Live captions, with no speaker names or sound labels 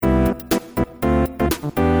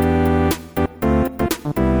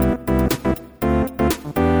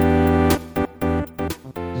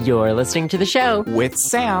You're listening to the show with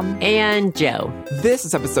Sam and Joe. This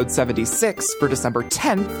is episode 76 for December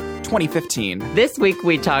 10th, 2015. This week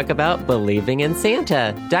we talk about believing in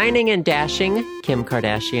Santa, dining and dashing, Kim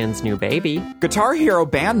Kardashian's new baby, Guitar Hero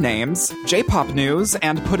band names, J-pop news,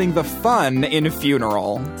 and putting the fun in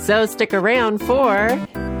funeral. So stick around for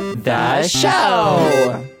the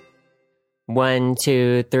show. 1,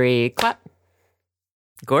 2, 3, clap.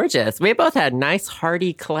 Gorgeous. We both had nice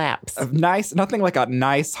hearty claps. Nothing like a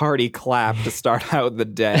nice hearty clap to start out the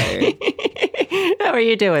day. How are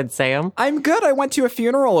you doing, Sam? I'm good. I went to a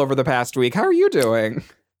funeral over the past week. How are you doing?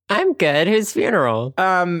 I'm good. Whose funeral?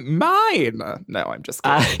 Mine. No, I'm just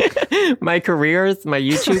kidding. My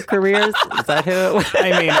YouTube careers? Is that who it was?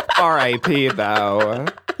 I mean, R.I.P. though.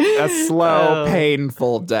 A slow,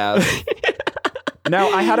 painful death.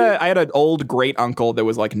 No, I had an old great uncle that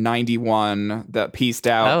was like 91 that pieced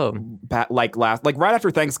out. Right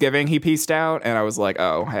after Thanksgiving, he pieced out, and I was like,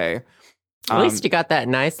 oh, hey. At least you got that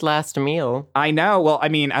nice last meal. I know. Well, I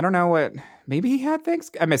mean, I don't know what. Maybe he had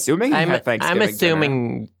Thanksgiving. I'm assuming he had Thanksgiving. I'm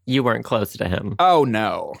assuming dinner. You weren't close to him. Oh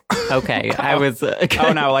no. Okay, I was.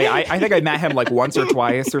 Oh no, like I think I met him like once or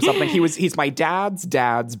twice or something. He's my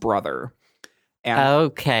dad's brother. And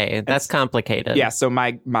okay, that's complicated. Yeah. So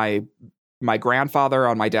my grandfather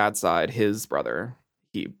on my dad's side, his brother,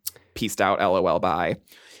 he pieced out. LOL. Bye.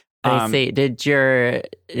 I see.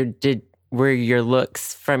 Were your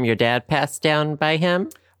looks from your dad passed down by him?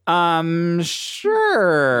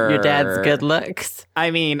 Sure. Your dad's good looks?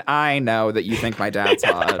 I mean, I know that you think my dad's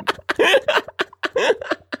hot.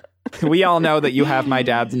 We all know that you have my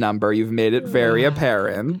dad's number. You've made it very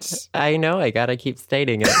apparent. I know. I gotta keep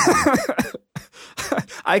stating it.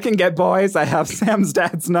 I can get boys. I have Sam's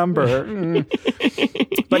dad's number.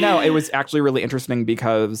 But no, it was actually really interesting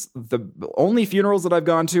because the only funerals that I've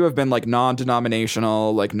gone to have been like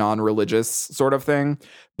non-denominational, like non-religious sort of thing.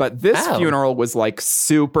 But this funeral was like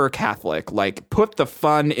super Catholic, like put the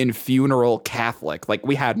fun in funeral Catholic. Like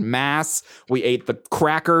we had mass, we ate the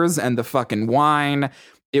crackers and the fucking wine.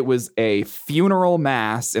 It was a funeral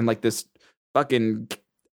mass in like this fucking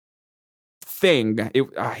thing.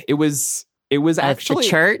 It was actually a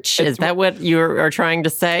church. Is that what you are trying to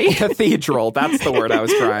say? Cathedral. That's the word I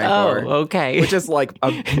was trying for. Oh, okay. Which is like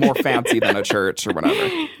more fancy than a church or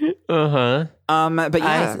whatever. Uh-huh. But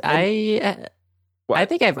yeah. I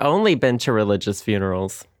think I've only been to religious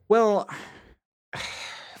funerals. Well,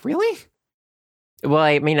 really? Well,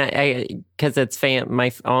 I mean, because it's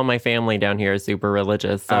all my family down here is super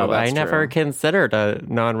religious, so I never considered a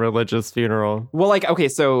non-religious funeral. Well, like, okay,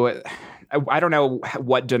 so I don't know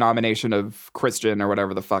what denomination of Christian or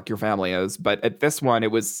whatever the fuck your family is, but at this one,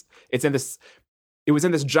 it was in this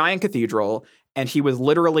giant cathedral, and he was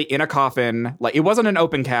literally in a coffin. Like, it wasn't an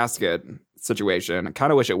open casket situation. I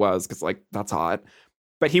kind of wish it was, because like that's hot.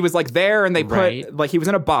 But he was like there, and they put like he was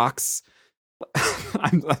in a box.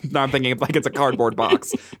 I'm thinking like it's a cardboard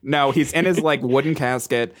box. No, he's in his like wooden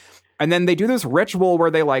casket. And then they do this ritual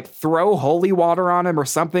where they like throw holy water on him or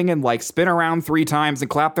something and like spin around 3 times and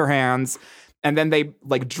clap their hands. And then they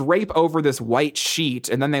like drape over this white sheet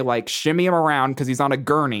and then they like shimmy him around because he's on a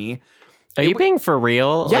gurney. Are you being for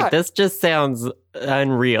real? Yeah. Like, this just sounds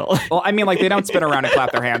unreal. Well, I mean, like they don't spin around and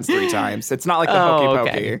clap their hands 3 times. It's not like the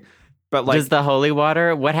hokey pokey. But like, does the holy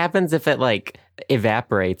water? What happens if it like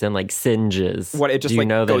evaporates and like singes? What, it just, do you like,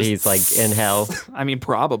 know that goes, he's like in hell? I mean,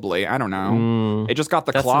 probably. I don't know. It just got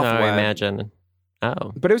the cloth wet. I imagine.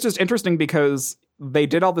 Oh, but it was just interesting because they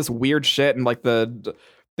did all this weird shit and like the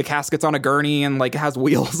casket's on a gurney and like has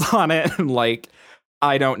wheels on it and like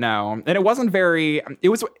I don't know. And it wasn't very.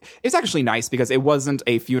 It's actually nice because it wasn't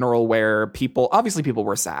a funeral where people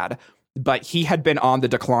were sad. But he had been on the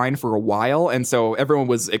decline for a while, and so everyone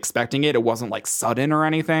was expecting it. It wasn't like sudden or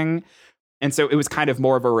anything. And so it was kind of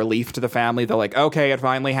more of a relief to the family. They're like, okay, it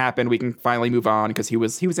finally happened. We can finally move on, because he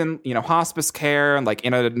was in, hospice care and like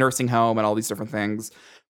in a nursing home and all these different things.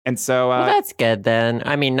 And so well, that's good then.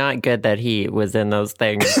 I mean, not good that he was in those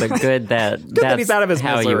things, but good that that he's out of his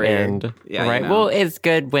how misery. You end. Yeah, right. Well, it's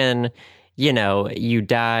good when, you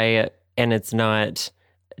die and it's not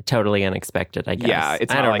totally unexpected, I guess. Yeah,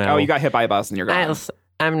 it's not like, oh, you got hit by a bus and you're gone.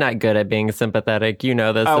 I'm not good at being sympathetic. You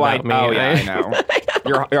know this about me. Oh, yeah, I know.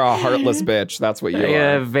 You're a heartless bitch. That's what you are.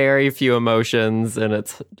 I have very few emotions, and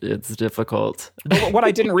it's difficult. But what I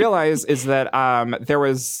didn't realize is that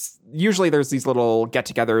there's these little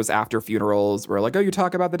get-togethers after funerals where like, oh, you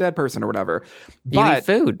talk about the dead person or whatever. But you eat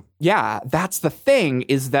food. Yeah, that's the thing,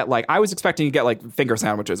 is that like I was expecting to get like finger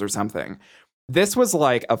sandwiches or something. This was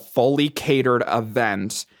like a fully catered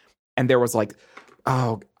event, and there was like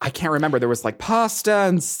I can't remember. There was like pasta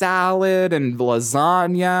and salad and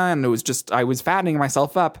lasagna, and it was just, I was fattening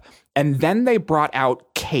myself up. And then they brought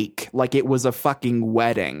out cake like it was a fucking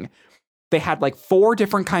wedding. They had like 4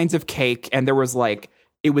 different kinds of cake, and there was like,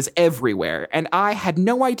 it was everywhere. And I had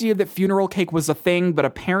no idea that funeral cake was a thing, but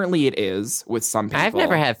apparently it is with some people. I've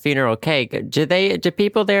never had funeral cake. Do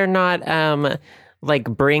people there not like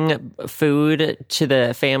bring food to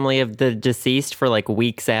the family of the deceased for like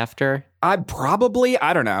weeks after? I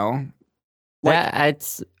don't know.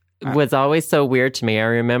 That was always so weird to me. I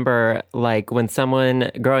remember like when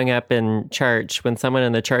someone growing up in church, when someone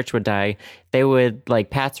in the church would die, they would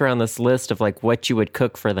like pass around this list of like what you would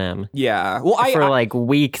cook for them. Yeah. Well, for like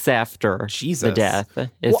weeks after the death.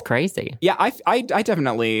 It's crazy. Yeah, I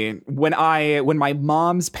definitely, when my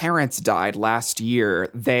mom's parents died last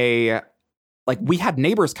year, like we had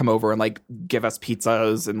neighbors come over and like give us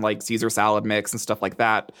pizzas and like Caesar salad mix and stuff like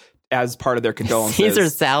that as part of their condolences. Caesar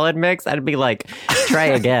salad mix? I'd be like, try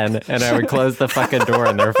again. And I would close the fucking door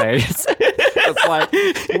in their face. It's like,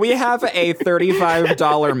 we have a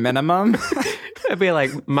 $35 minimum. I'd be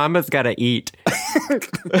like, Mama's got to eat.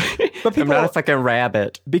 But I'm not a fucking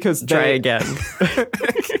rabbit. Because try again.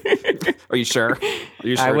 Are you sure?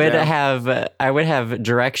 I would have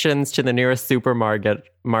directions to the nearest supermarket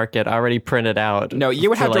already printed out. No, you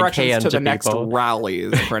would have directions to the people. Next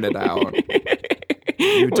rallies printed out.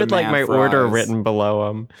 With like my order written below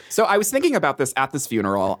them. So I was thinking about this at this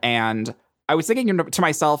funeral, and I was thinking to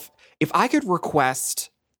myself, if I could request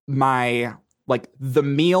my, like, the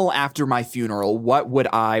meal after my funeral, what would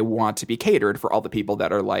I want to be catered for all the people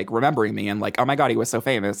that are like remembering me and like, oh my God, he was so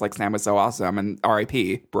famous, like Sam was so awesome, and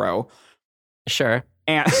R.I.P. bro. Sure.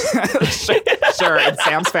 And sure, it's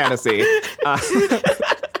Sam's fantasy.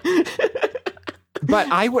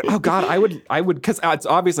 But I would, because it's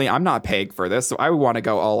obviously I'm not paying for this, so I would want to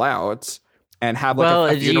go all out and have like a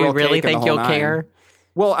funeral cake. Do you really think you'll care?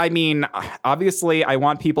 Well, I mean, obviously, I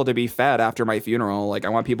want people to be fed after my funeral. Like, I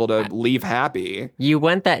want people to leave happy. You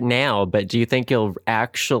want that now, but do you think you'll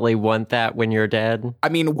actually want that when you're dead? I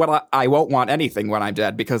mean, I won't want anything when I'm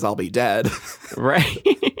dead because I'll be dead. Right.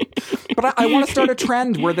 But I want to start a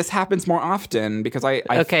trend where this happens more often because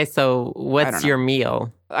Okay, so what's your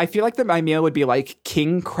meal? I feel like that my meal would be like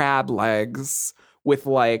king crab legs with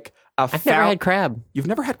like I've never had crab. You've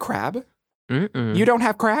never had crab? Mm-mm. You don't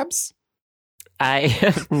have crabs? I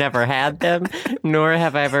have never had them, nor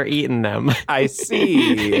have I ever eaten them. I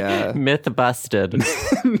see. Myth busted.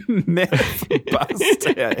 Myth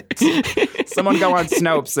busted. Someone go on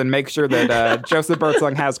Snopes and make sure that Joseph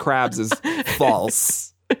Birdsong has crabs is false.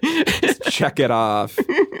 Just check it off.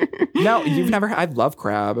 No, you've never. I love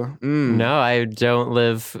crab. No, I don't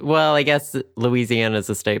live. Well, I guess Louisiana is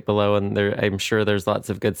a state below, and I'm sure there's lots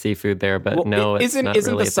of good seafood there. But no, isn't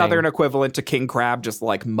really the southern equivalent to king crab just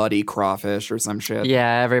like muddy crawfish or some shit?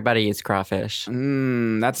 Yeah, everybody eats crawfish.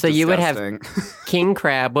 That's so disgusting. You would have king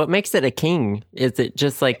crab. What makes it a king? Is it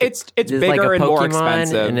just like it's bigger like a and Pokemon, more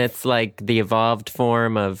expensive, and it's like the evolved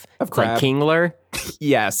form of crab. Like Kingler?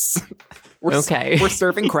 Yes. We're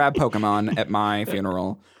serving crab Pokemon at my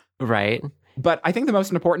funeral. Right. But I think the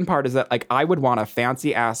most important part is that like I would want a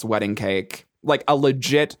fancy ass wedding cake, like a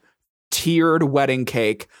legit tiered wedding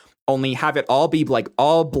cake, only have it all be like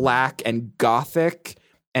all black and gothic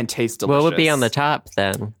and taste delicious. What would be on the top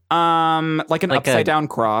then? Like an upside down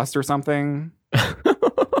cross or something.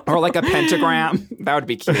 Or like a pentagram. That would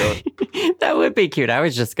be cute. That would be cute. I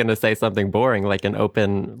was just going to say something boring, like a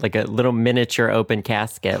little miniature open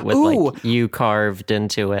casket with like you carved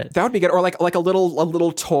into it. That would be good. Or like a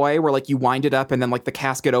little toy where like you wind it up and then like the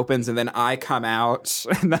casket opens and then I come out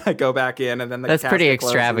and then I go back in and then that's pretty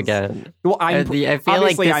extravagant. Closes. Well, I feel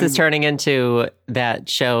like this is turning into that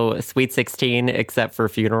show Sweet 16, except for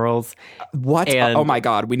funerals. What? Oh my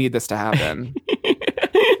God, we need this to happen.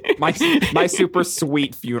 My super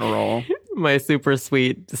sweet funeral. My super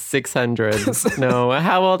sweet 600. No,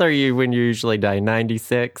 how old are you when you usually die?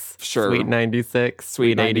 96? Sure. Sweet 96?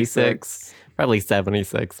 Sweet 86? Probably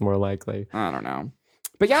 76, more likely. I don't know.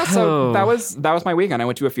 But yeah, so that was my weekend. I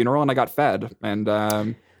went to a funeral and I got fed. And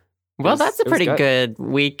well, that's a pretty good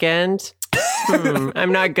weekend.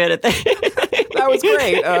 I'm not good at that. That was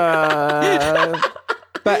great.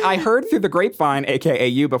 But I heard through the grapevine, aka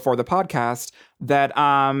you, before the podcast, that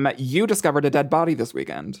you discovered a dead body this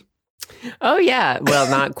weekend. Oh, yeah. Well,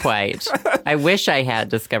 not quite. I wish I had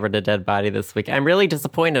discovered a dead body this week. I'm really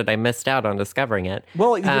disappointed I missed out on discovering it.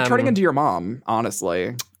 Well, you're turning into your mom,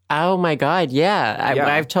 honestly. Oh my God, yeah. Yeah.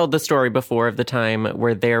 I've told the story before of the time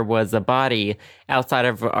where there was a body outside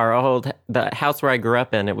of the house where I grew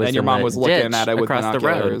up in. It was And your in mom the was looking ditch at it with across the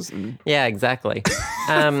road. binoculars. And Yeah, exactly.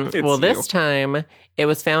 It's Well, this you. time it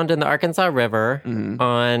was found in the Arkansas River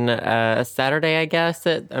on a Saturday, I guess.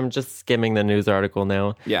 I'm just skimming the news article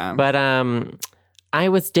now. Yeah. But I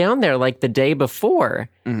was down there like the day before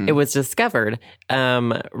it was discovered.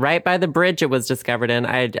 Right by the bridge it was discovered in.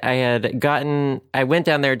 I went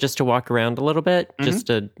down there just to walk around a little bit, just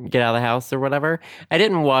to get out of the house or whatever. I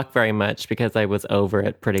didn't walk very much because I was over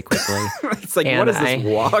it pretty quickly. It's like, And what is this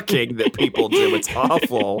walking that people do? It's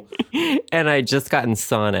awful. And I just gotten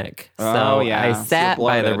Sonic. Oh, So yeah. I So sat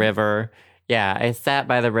by the bloated. river. Yeah, I sat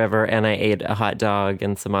by the river and I ate a hot dog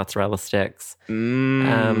and some mozzarella sticks.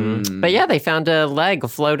 But yeah, they found a leg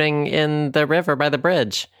floating in the river by the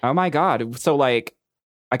bridge. Oh my God. So like,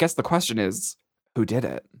 I guess the question is, who did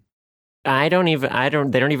it? They don't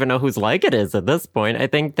even know whose leg it is at this point. I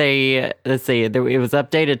think let's see, it was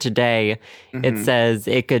updated today. It says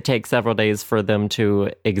it could take several days for them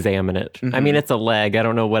to examine it. I mean, it's a leg. I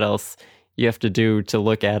don't know what else you have to do to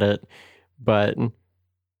look at it, but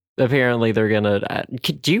apparently they're gonna.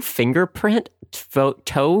 Do you fingerprint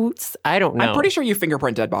toes? I don't know. I'm pretty sure you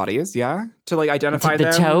fingerprint dead bodies, yeah? To like identify the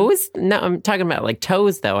them? toes? No, I'm talking about like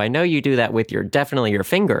toes, though. I know you do that with definitely your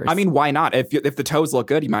fingers. I mean, why not? If the toes look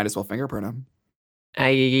good, you might as well fingerprint them.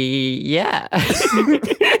 Yeah.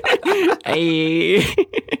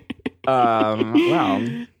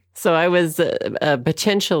 Well, So I was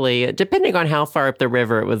potentially, depending on how far up the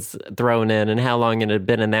river it was thrown in and how long it had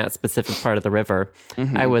been in that specific part of the river,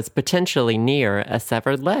 I was potentially near a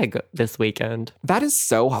severed leg this weekend. that is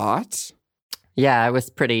so hot. Yeah, I was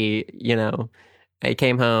pretty, I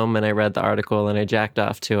came home and I read the article and I jacked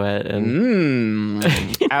off to it. And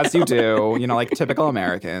As you do, like typical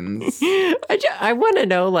Americans. I want to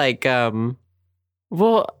know,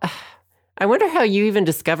 I wonder how you even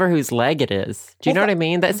discover whose leg it is. Do you know what I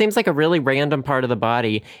mean? That seems like a really random part of the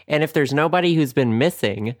body. And if there's nobody who's been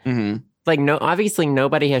missing, obviously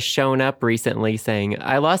nobody has shown up recently saying,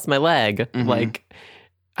 I lost my leg.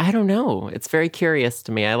 I don't know. It's very curious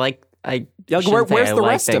to me. Where's shouldn't say I the like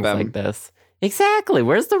rest of things them? like this. Exactly.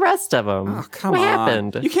 Where's the rest of them? Oh, come what on.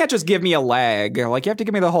 happened? You can't just give me a leg. Like, you have to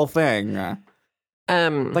give me the whole thing. Like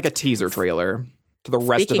Like a teaser trailer to the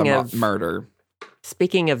rest Speaking of the of- murder.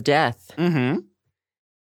 Speaking of death, Mm-hmm.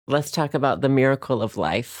 let's talk about the miracle of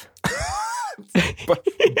life.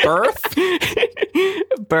 Birth?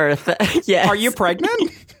 Birth. Yes. Are you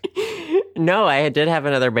pregnant? No, I did have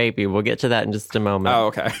another baby. We'll get to that in just a moment. Oh,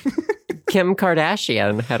 okay. Kim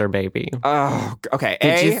Kardashian had her baby. Oh, okay.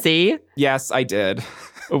 Did you see? Yes, I did.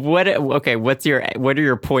 What are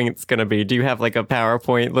your points going to be? Do you have like a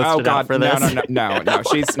PowerPoint listed Oh God, out for this? no.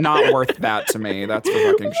 She's not worth that to me. That's for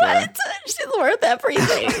fucking sure. What? She's worth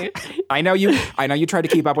everything. I know you tried to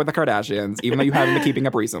keep up with the Kardashians, even though you haven't been keeping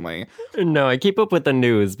up recently. No, I keep up with the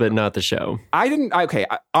news, but not the show.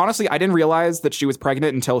 Honestly, I didn't realize that she was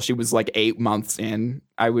pregnant until she was like 8 months in.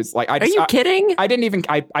 I was like, Are you kidding? I didn't even.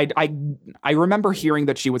 I remember hearing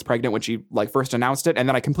that she was pregnant when she like first announced it, and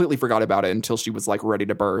then I completely forgot about it until she was like ready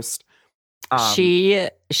to burst.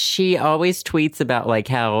 She always tweets about like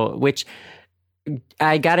how, which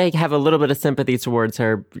I gotta have a little bit of sympathy towards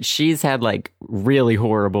her. She's had like really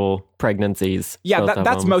horrible pregnancies. Yeah, both of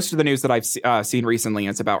that's them. most of the news that I've seen recently.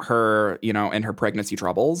 It's about her, and her pregnancy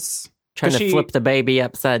troubles. Trying to flip the baby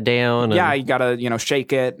upside down. Yeah, And you gotta,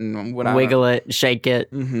 shake it and whatever. wiggle it, shake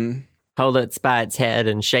it, Mm-hmm. hold it by its head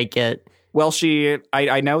and shake it. Well,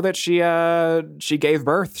 I know that she gave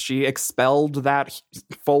birth. She expelled that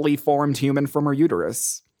fully formed human from her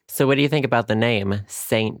uterus. So what do you think about the name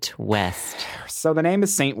Saint West? So the name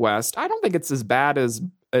is Saint West. I don't think it's as bad as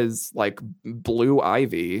like Blue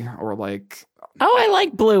Ivy or like. Oh, I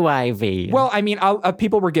like Blue Ivy. Well, I mean,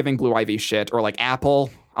 people were giving Blue Ivy shit or like Apple.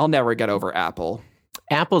 I'll never get over Apple.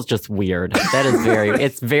 Apple's just weird. That is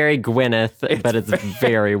it's very Gwyneth, but it's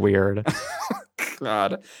very weird.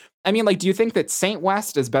 God. I mean, like, do you think that Saint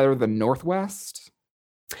West is better than Northwest?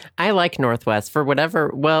 I like Northwest for whatever.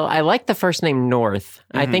 Well, I like the first name North.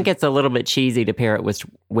 I think it's a little bit cheesy to pair it with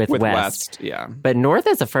West. Yeah. But North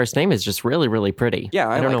as a first name is just really, really pretty. Yeah,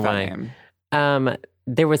 I don't like know that why. name.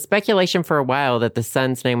 There was speculation for a while that the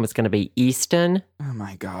son's name was going to be Easton Oh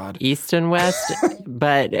my God. West,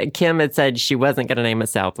 but Kim had said she wasn't going to name it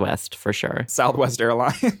Southwest for sure. Southwest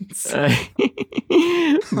Airlines.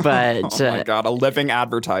 But Oh my God, a living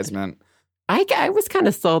advertisement. I was kind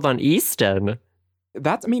of sold on Easton.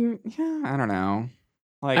 I mean, yeah, I don't know.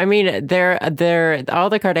 Like, I mean, they're all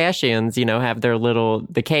the Kardashians, have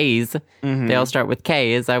the K's. mhm. They all start with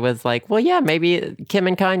K's. I was like, well, yeah, maybe Kim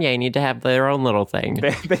and Kanye need to have their own little thing.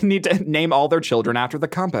 They need to name all their children after the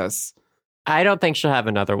compass. I don't think she'll have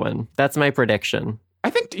another one. That's my prediction.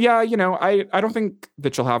 I think, yeah, I don't think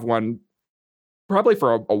that she'll have one probably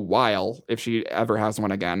for a while if she ever has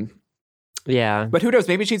one again. Yeah. But who knows?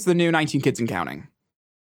 Maybe she's the new 19 Kids and Counting.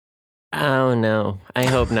 Oh, no. I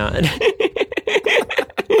hope not.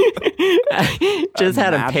 I just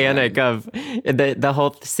had a panic of the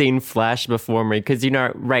whole scene flash before me because,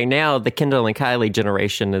 right now the Kendall and Kylie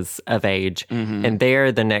generation is of age and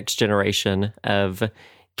they're the next generation of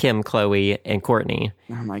Kim, Khloe, and Kourtney.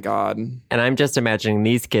 Oh, my God. And I'm just imagining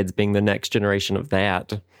these kids being the next generation of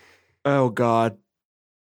that. Oh, God.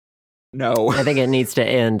 No. I think it needs to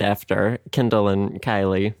end after Kendall and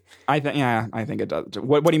Kylie. I think it does.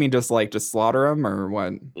 What do you mean? Just slaughter them or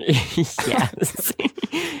what? Yes.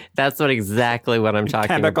 That's exactly what I'm talking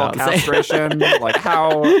Chemical about. castration? Like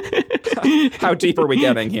how deep are we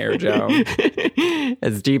getting here, Joe?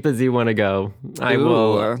 As deep as you want to go. I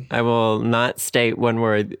will not state one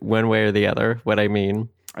way or the other what I mean.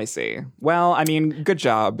 I see. Well, I mean, good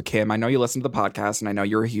job, Kim. I know you listen to the podcast and I know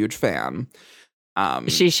you're a huge fan.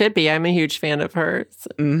 She should be. I'm a huge fan of hers.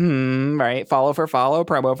 Right. Follow for follow,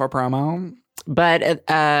 promo for promo. But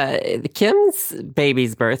Kim's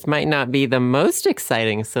baby's birth might not be the most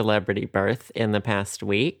exciting celebrity birth in the past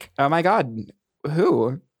week. Oh my God.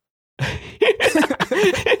 Who?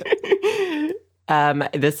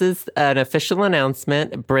 This is an official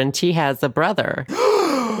announcement. Brenty has a brother.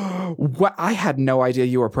 What? I had no idea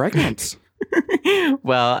you were pregnant.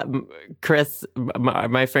 Well, Chris,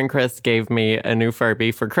 my friend Chris gave me a new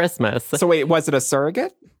Furby for Christmas. So wait, was it a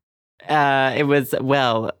surrogate? It was,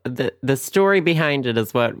 well, the story behind it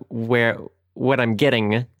is what I'm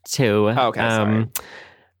getting to. Okay, sorry.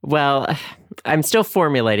 Well, I'm still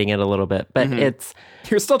formulating it a little bit, but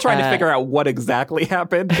You're still trying to figure out what exactly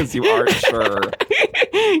happened because you aren't sure.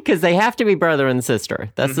 Because they have to be brother and sister.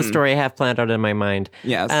 That's the story I have planned out in my mind.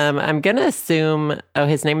 Yes. I'm going to assume,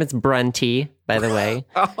 his name is Brunty, by the way.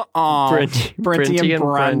 Brenty and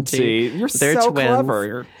Brunty. You're They're so twins.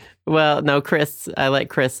 clever. Well, no, Chris. I let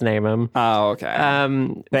Chris name him. Oh, okay.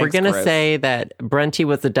 We're going to Chris. say that Brunty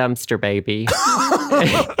was a dumpster baby.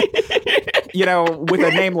 With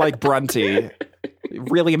a name like Brunty,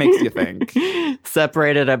 it really makes you think.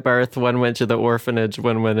 Separated at birth, one went to the orphanage,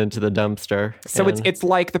 one went into the dumpster. So it's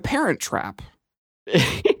like The Parent Trap.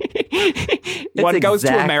 It's One goes to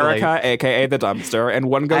exactly- America, aka the dumpster, and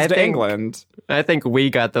one goes to England. I think we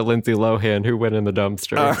got the Lindsay Lohan who went in the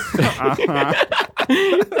dumpster.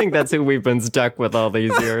 I think that's who we've been stuck with all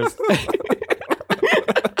these years.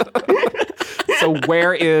 So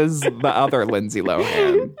where is the other Lindsay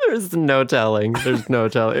Lohan? There's no telling. Well,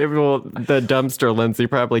 the dumpster Lindsay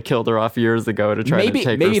probably killed her off years ago to try to take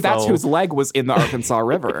her Maybe that's soul. whose leg was in the Arkansas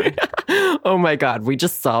River. Oh my God, we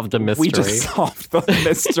just solved a mystery. We just solved the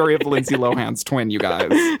mystery of Lindsay Lohan's twin, you guys.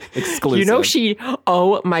 Exclusive.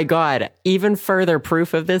 Oh my God, even further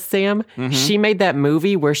proof of this, Sam. She made that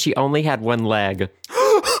movie where she only had one leg.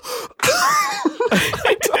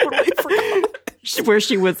 I totally forgot. Where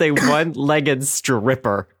she was a one-legged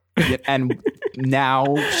stripper. And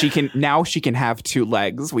now she can have two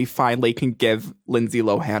legs. We finally can give Lindsay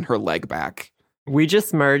Lohan her leg back. We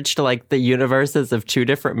just merged like the universes of two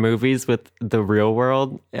different movies with the real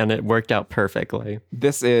world, and it worked out perfectly.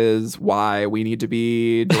 This is why we need to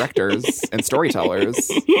be directors and storytellers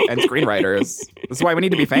and screenwriters. This is why we need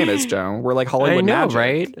to be famous, Joe. We're like Hollywood I know, magic.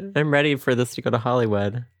 right? I'm ready for this to go to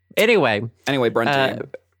Hollywood. Anyway, Brenty.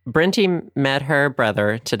 Brenty met her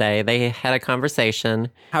brother today. They had a conversation.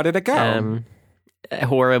 How did it go?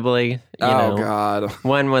 Horribly. God.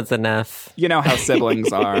 One was enough. You know how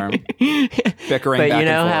siblings are. Bickering But back you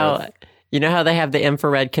know and forth. how they have the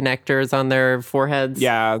infrared connectors on their foreheads?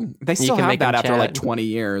 Yeah, they still can have make that them after chat. like 20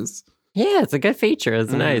 years. Yeah, it's a good feature.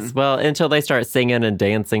 It's nice. Well, until they start singing and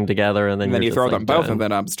dancing together, and then And then you're you just throw like, them both done. in the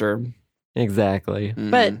dumpster. Exactly.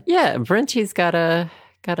 But yeah, Brenty's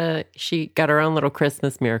she got her own little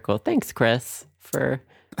Christmas miracle. Thanks, Chris, for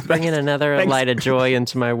bringing another light of joy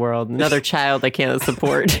into my world. Another child I can't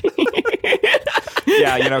support.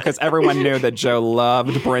 Yeah, because everyone knew that Joe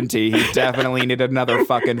loved Brenty. He definitely needed another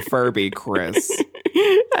fucking Furby, Chris.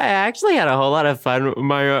 I actually had a whole lot of fun.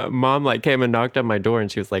 My mom came and knocked on my door, and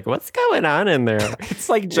she was like, "What's going on in there?" It's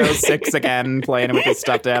like Joe 6 again, playing with his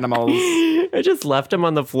stuffed animals. I just left him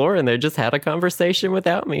on the floor, and they just had a conversation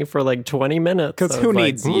without me for like 20 minutes. Because I who was like,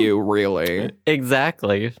 needs you, really?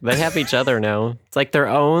 Exactly. They have each other now. It's like their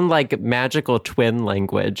own magical twin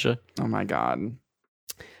language. Oh my God.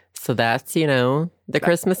 So that's, the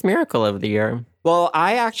Christmas miracle of the year. Well,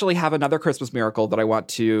 I actually have another Christmas miracle that I want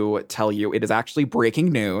to tell you. It is actually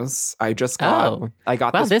breaking news. I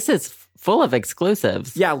got wow, this is full of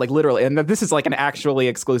exclusives. Yeah, like literally. And this is like an actually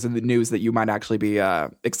exclusive news that you might actually be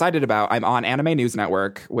excited about. I'm on Anime News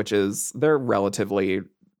Network, which they're relatively,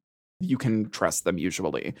 you can trust them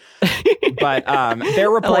usually. But they're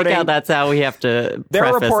reporting. I like how that's how we have to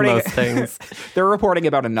preface most things. They're reporting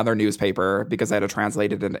about another newspaper because I had to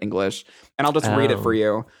translate it into English. And I'll just read it for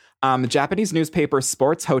you. The Japanese newspaper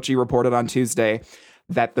Sports Hochi reported on Tuesday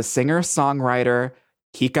that the singer-songwriter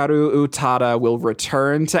Hikaru Utada will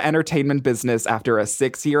return to entertainment business after a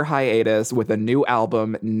 6-year hiatus with a new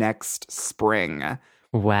album next spring.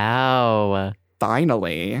 Wow.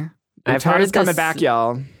 Finally. Utada's coming back,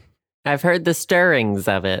 y'all. I've heard the stirrings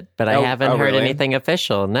of it, but I haven't heard anything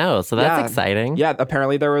official. No, so that's exciting. Yeah,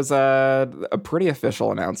 apparently there was a pretty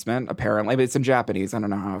official announcement, apparently, but it's in Japanese. I don't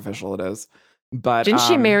know how official it is. But didn't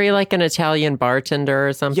she marry like an Italian bartender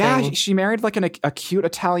or something? Yeah, she married like a cute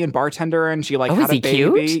Italian bartender, and she like had a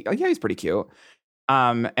baby. Cute? Oh, yeah, he's pretty cute.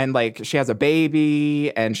 And like she has a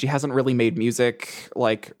baby, and she hasn't really made music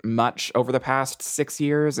like much over the past 6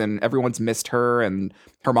 years, and everyone's missed her, and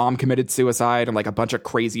her mom committed suicide, and like a bunch of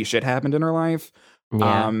crazy shit happened in her life.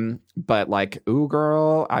 Yeah. But like, ooh,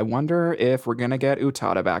 girl, I wonder if we're gonna get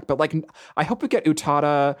Utada back. But like, I hope we get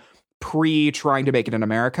Utada trying to make it in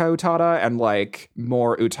America Utada, and like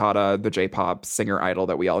more Utada, the J-pop singer idol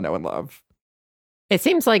that we all know and love. It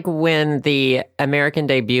seems like when the American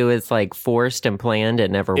debut is like forced and planned, it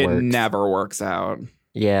never works. It never works out.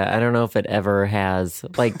 Yeah, I don't know if it ever has.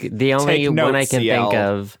 Like the only one I can think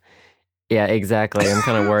of. Yeah, exactly. I'm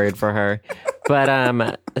kind of worried for her.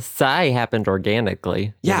 But Psy happened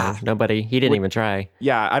organically. Yeah. He didn't even try.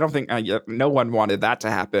 Yeah, I don't think no one wanted that to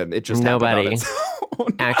happen. It just nobody. happened on its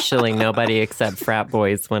own. Actually, nobody except frat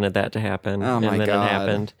boys wanted that to happen. Oh my God. It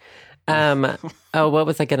happened. What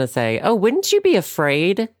was I going to say? Oh, wouldn't you be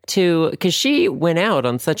afraid because she went out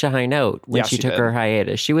on such a high note when she took her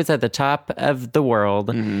hiatus. She was at the top of the world.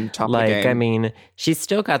 Mm-hmm, top of the game. I mean, she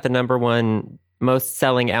still got the #1 most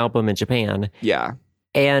selling album in Japan. Yeah.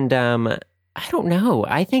 And I don't know.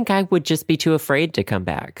 I think I would just be too afraid to come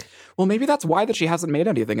back. Well, maybe that's why that she hasn't made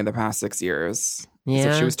anything in the past 6 years.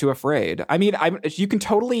 Yeah. She was too afraid. I mean, you can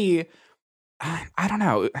totally, I don't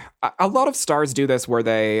know. A lot of stars do this where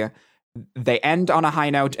they end on a high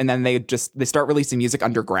note and then they start releasing music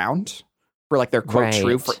underground for like their quote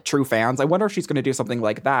true fans. I wonder if she's going to do something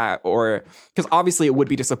like that, or because obviously it would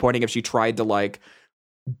be disappointing if she tried to like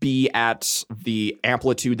be at the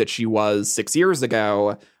amplitude that she was 6 years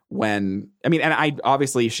ago when, I mean, and I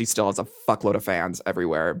obviously she still has a fuckload of fans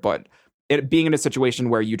everywhere, but it being in a situation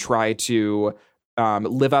where you try to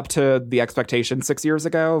live up to the expectation 6 years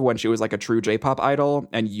ago when she was like a true J-pop idol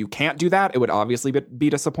and you can't do that, it would obviously be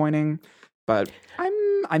disappointing. But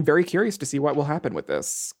I'm very curious to see what will happen with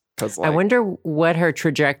this. I wonder what her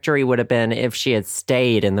trajectory would have been if she had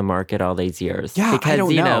stayed in the market all these years. Yeah, because, I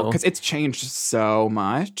don't know, because it's changed so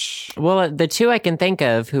much. Well, the two I can think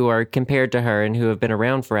of who are compared to her and who have been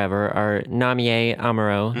around forever are Namie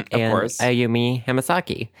Amuro and Ayumi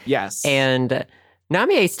Hamasaki. Yes. And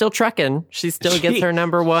Namie's still trucking. She still gets her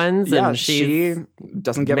 #1s, and she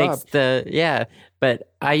doesn't give up.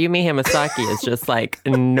 But Ayumi Hamasaki is just like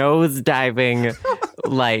nose diving,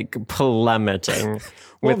 like plummeting.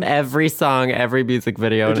 With every song, every music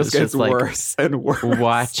video, it just gets like worse and worse.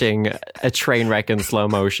 Watching a train wreck in slow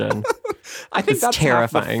motion. I think that's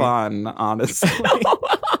terrifying. Half the fun, honestly.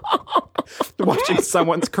 Watching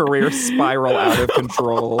someone's career spiral out of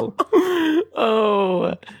control.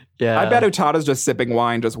 Oh, yeah. I bet Utada's just sipping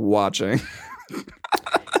wine, just watching.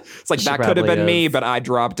 It's like, that could have been me, but I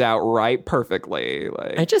dropped out right perfectly.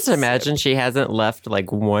 Like, I just imagine she hasn't left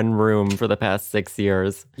like one room for the past 6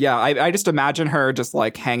 years. Yeah, I just imagine her just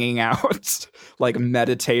like hanging out, like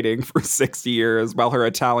meditating for 6 years while her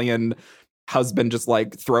Italian husband just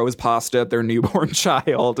like throws pasta at their newborn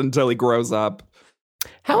child until he grows up.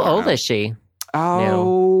 How old is she?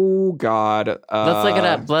 Oh, God. Let's look it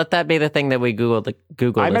up. Let that be the thing that we Google.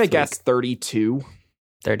 I'm going to guess 32.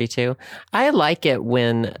 32. I like it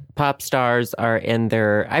when pop stars are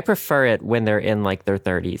I prefer it when they're in like their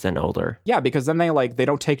 30s and older. Yeah, because then they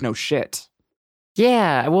don't take no shit.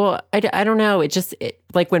 Yeah, well, I don't know.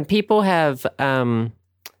 Like when people have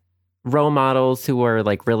role models who are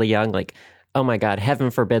like really young, like, oh my God,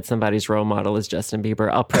 heaven forbid somebody's role model is Justin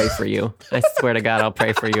Bieber. I'll pray for you. I swear to God, I'll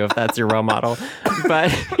pray for you if that's your role model.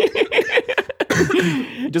 But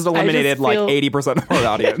you just eliminated like 80% of our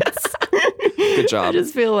audience. Good job. I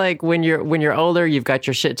just feel like when you're older, you've got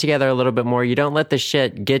your shit together a little bit more. You don't let the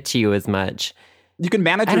shit get to you as much. You can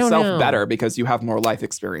manage I don't know. yourself better because you have more life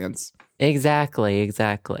experience. Exactly.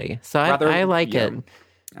 So I like it.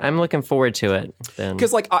 I'm looking forward to it. Then,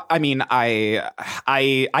 because like I mean, I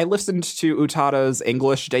listened to Utada's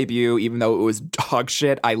English debut, even though it was dog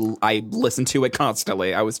shit. I listened to it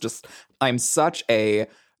constantly. I'm such a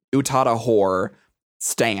Utada whore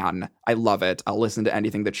stan. I love it. I'll listen to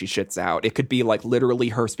anything that she shits out. It could be like literally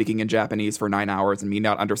her speaking in Japanese for 9 hours and me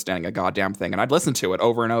not understanding a goddamn thing, and I'd listen to it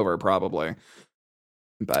over and over probably.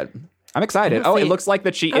 But I'm excited. It looks like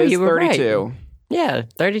that she is 32. Right. Yeah,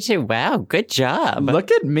 32. Wow, good job.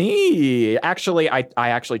 Look at me. Actually, I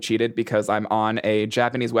actually cheated because I'm on a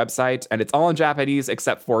Japanese website and it's all in Japanese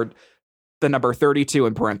except for the number 32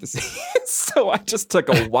 in parentheses. So I just took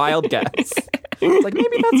a wild guess. Like,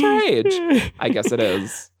 maybe that's her age. I guess it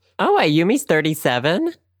is. Oh, Ayumi's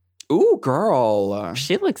 37? Ooh, girl.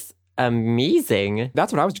 She looks amazing.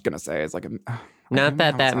 That's what I was going to say. It's like, not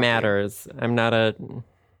that matters. I'm not a...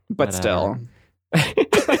 But still.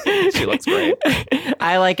 She looks great.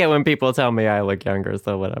 I like it when people tell me I look younger,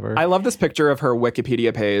 so whatever. I love this picture of her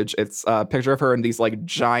Wikipedia page. It's a picture of her in these like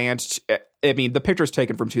giant... I mean, the picture's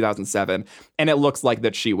taken from 2007, and it looks like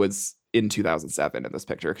that she was in 2007 in this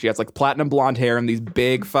picture. She has like platinum blonde hair and these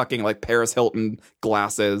big fucking like Paris Hilton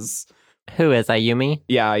glasses. Who is Ayumi?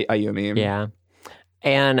 Yeah, Ayumi. Yeah.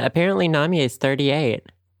 And apparently Namie is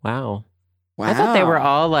 38. Wow. I thought they were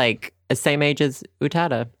all like the same age as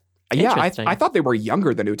Utada. Yeah, I thought they were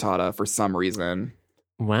younger than Utada for some reason.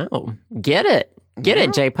 Wow. Get it. Get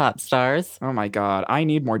it, J-pop stars. Oh my God. I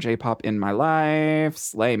need more J-pop in my life.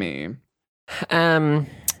 Slay me.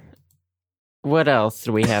 What else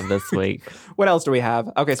do we have this week? What else do we have?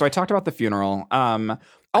 Okay, so I talked about the funeral.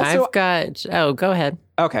 Also, go ahead.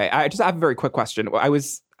 Okay, I just have a very quick question. I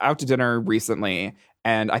was out to dinner recently,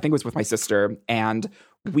 and I think it was with my sister, and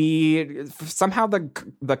we somehow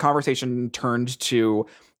the conversation turned to,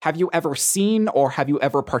 have you ever seen or have you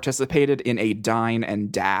ever participated in a dine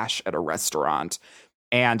and dash at a restaurant?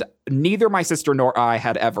 And neither my sister nor I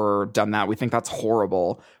had ever done that. We think that's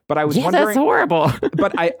horrible. But I was wondering, that's horrible.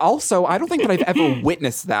 But I don't think that I've ever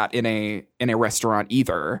witnessed that in a restaurant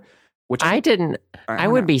either. Which I didn't. I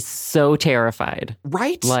would be so terrified.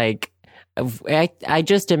 Right? Like, I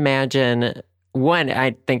just imagine. One,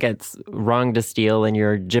 I think it's wrong to steal and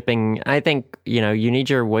you're jipping. I think, you need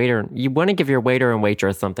your waiter. You want to give your waiter and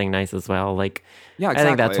waitress something nice as well. Like, yeah, exactly. I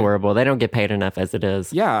think that's horrible. They don't get paid enough as it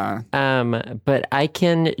is. Yeah. But I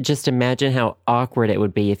can just imagine how awkward it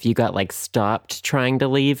would be if you got like stopped trying to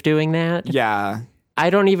leave doing that. Yeah. I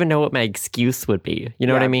don't even know what my excuse would be. You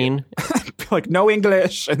know what I mean? Like, no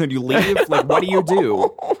English, and then you leave. Like, what do you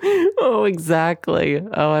do? Oh, exactly.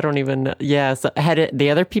 Oh, I don't even know. Yeah. So had the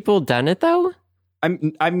other people done it though?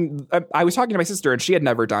 I was talking to my sister and she had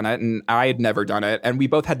never done it and I had never done it. And we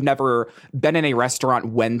both had never been in a restaurant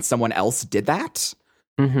when someone else did that.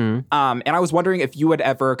 Mm-hmm. And I was wondering if you would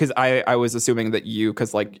ever, because I was assuming that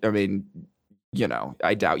because like, I mean,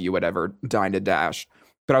 I doubt you would ever dine and dash.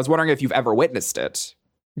 But I was wondering if you've ever witnessed it.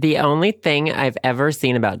 The only thing I've ever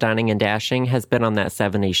seen about dining and dashing has been on that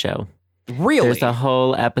 70s show. Really? There's a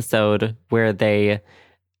whole episode where they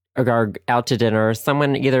are out to dinner.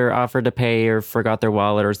 Someone either offered to pay or forgot their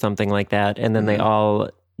wallet or something like that. And then they all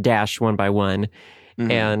dash one by one.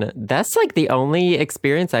 Mm-hmm. And that's like the only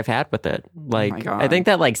experience I've had with it. Like, I think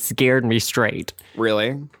that like scared me straight.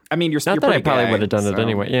 Really? I mean, you're not that I probably gay, would have done it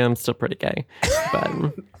anyway. Yeah, I'm still pretty gay.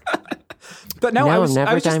 But but no, I was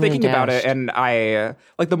just thinking about it, and I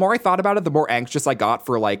like the more I thought about it, the more anxious I got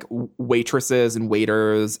for like waitresses and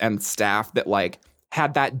waiters and staff that like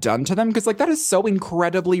had that done to them, because like that is so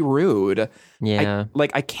incredibly rude. Yeah,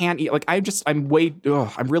 I can't eat. Like I'm really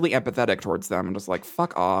empathetic towards them. I'm just like,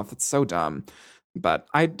 fuck off. It's so dumb. But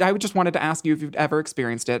I just wanted to ask you if you've ever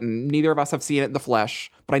experienced it, and neither of us have seen it in the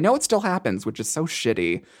flesh. But I know it still happens, which is so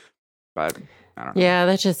shitty. But I don't know. Yeah,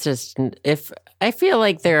 that's just if I feel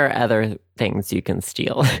like there are other things you can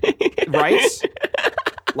steal, right?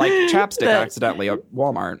 Like chapstick accidentally at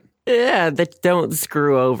Walmart. Yeah, that don't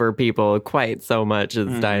screw over people quite so much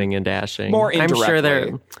as dining and dashing. More indirectly. I'm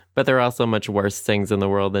sure but there are also much worse things in the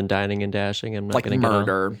world than dining and dashing. I'm not like going to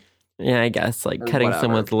murder. Yeah, I guess like cutting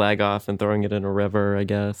someone's leg off and throwing it in a river. I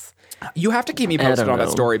guess you have to keep me posted on that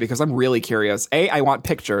story because I'm really curious. I want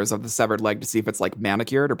pictures of the severed leg to see if it's like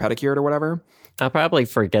manicured or pedicured or whatever. I'll probably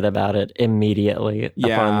forget about it immediately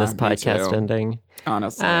upon this podcast ending.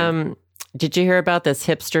 Honestly. Did you hear about this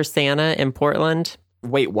hipster Santa in Portland?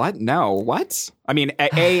 Wait, what? No, what? I mean,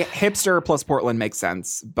 a hipster plus Portland makes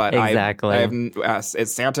sense, but Exactly.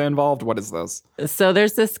 Is Santa involved? What is this? So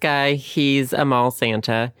there's this guy. He's a mall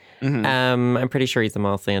Santa. Mm-hmm. I'm pretty sure he's a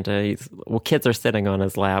mall Santa. Kids are sitting on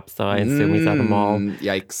his lap, so I assume he's at a mall.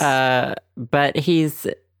 Yikes. But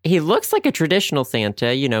he looks like a traditional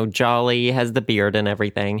Santa, you know, jolly, has the beard and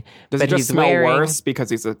everything. Does but he just smell worse because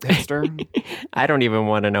he's a hipster? I don't even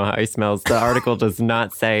want to know how he smells. The article does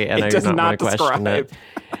not say, and I do not want to question it.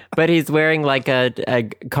 But he's wearing like a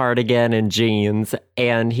cardigan and jeans,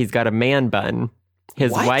 and he's got a man bun.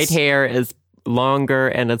 His white hair is longer,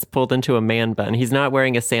 and it's pulled into a man bun. He's not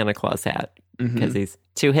wearing a Santa Claus hat because he's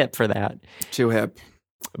too hip for that. Too hip.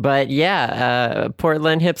 But yeah,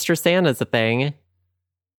 Portland hipster Santa's a thing.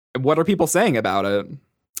 What are people saying about it?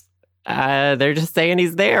 They're just saying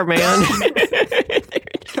he's there, man.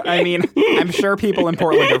 I mean, I'm sure people in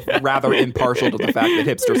Portland are rather impartial to the fact that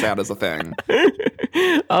hipster Santa's a thing.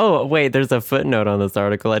 Oh, wait, there's a footnote on this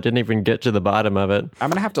article. I didn't even get to the bottom of it. I'm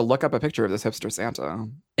going to have to look up a picture of this hipster Santa.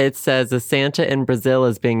 It says a Santa in Brazil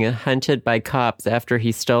is being hunted by cops after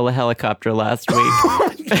he stole a helicopter last week.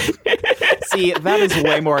 See, that is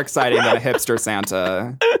way more exciting than a hipster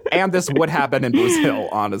Santa. And this would happen in Brazil,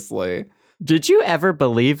 honestly. Did you ever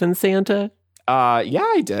believe in Santa? Yeah,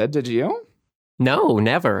 I did. Did you? No,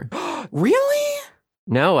 never. Really?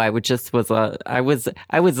 No, I was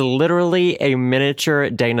literally a miniature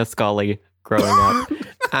Dana Scully growing up.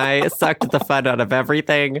 I sucked the fun out of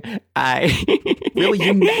everything.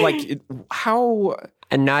 Really? How?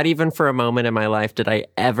 And not even for a moment in my life did I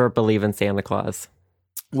ever believe in Santa Claus.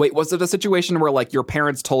 Wait, was it a situation where like your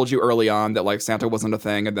parents told you early on that like Santa wasn't a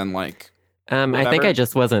thing, and then like? I think I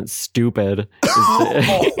just wasn't stupid.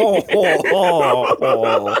 Ho,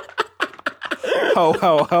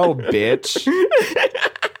 ho, ho, bitch.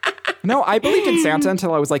 No, I believed in Santa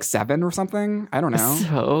until I was like 7 or something. I don't know.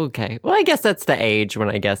 So, okay. Well, I guess that's the age when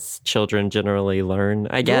I guess children generally learn.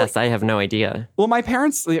 I guess. I have no idea. Well, my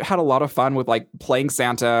parents had a lot of fun with like playing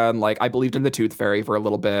Santa, and like I believed in the Tooth Fairy for a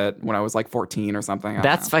little bit when I was like 14 or something.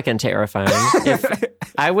 That's fucking terrifying. If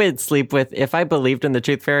I believed in the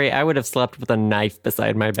Tooth Fairy, I would have slept with a knife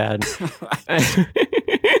beside my bed.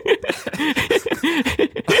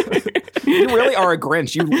 You really are a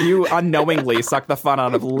Grinch. You unknowingly suck the fun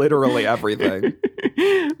out of literally everything.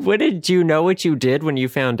 What did you know what you did when you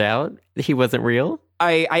found out he wasn't real?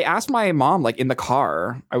 I asked my mom, like in the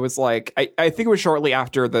car. I was like, I think it was shortly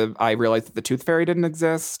after I realized that the Tooth Fairy didn't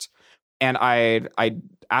exist. And I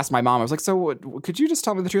asked my mom, I was like, so could you just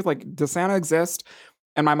tell me the truth? Like, does Santa exist?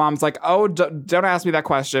 And my mom's like, oh, don't ask me that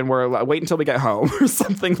question. Wait until we get home or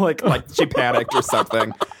something like she panicked or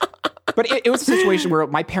something. But it was a situation where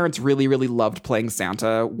my parents really, really loved playing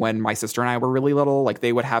Santa when my sister and I were really little. Like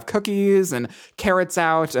they would have cookies and carrots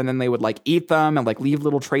out, and then they would like eat them and like leave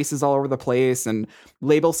little traces all over the place and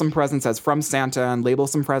label some presents as from Santa and label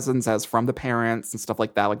some presents as from the parents and stuff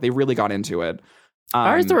like that. Like they really got into it.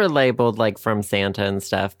 Ours were labeled like from Santa and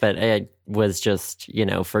stuff, but it was just,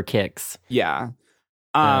 for kicks. Yeah.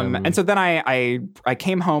 And so then I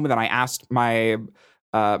came home, and then I asked my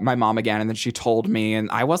mom again, and then she told me,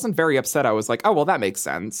 and I wasn't very upset. I was like, oh, well, that makes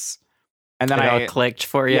sense. And then it all clicked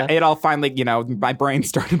for you. Yeah, it all finally, my brain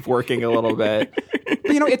started working a little bit.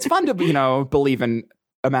 But, it's fun to, believe in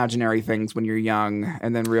imaginary things when you're young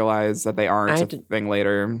and then realize that they aren't a thing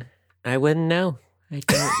later. I wouldn't know. I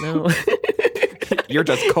don't know. You're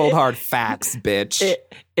just cold hard facts, bitch.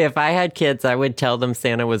 If I had kids, I would tell them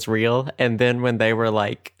Santa was real, and then when they were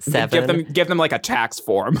like 7, give them like a tax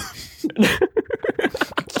form.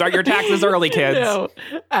 Start your taxes early, kids. No,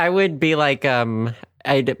 I would be like,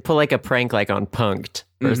 I'd pull like a prank like on Punk'd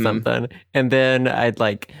or something, and then I'd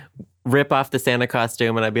like rip off the Santa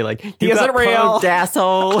costume, and I'd be like, "He isn't real, punked,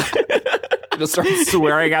 asshole." Just start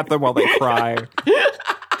swearing at them while they cry.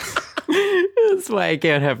 That's why I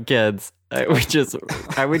can't have kids. I would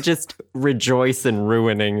just rejoice in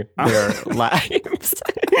ruining their lives.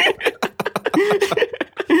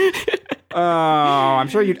 Oh, I'm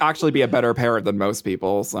sure you'd actually be a better parent than most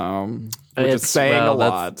people. So we're just saying a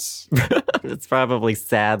lot. It's probably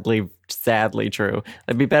sadly true.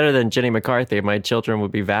 It'd be better than Jenny McCarthy. My children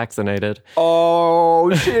would be vaccinated. Oh,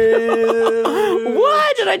 shit.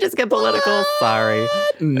 What? Did I just get political? What? Sorry.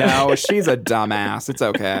 No, she's a dumbass. It's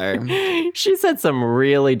okay. She said some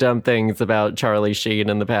really dumb things about Charlie Sheen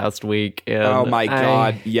in the past week. And oh, my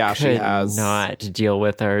God. Yeah, she has. Not deal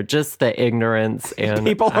with her. Just the ignorance. And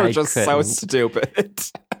people are just so stupid.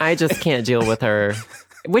 I just can't deal with her.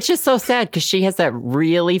 Which is so sad because she has that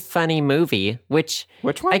really funny movie, which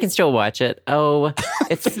Which one? I can still watch it. Oh,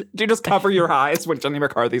 it's Do you just cover your eyes when Jenny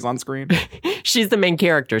McCarthy's on screen? she's the main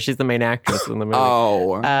character. She's the main actress in the movie.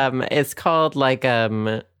 Oh. It's called like I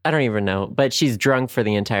don't even know, but she's drunk for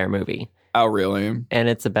the entire movie, Oh, really? and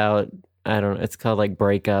it's about I don't know. It's called like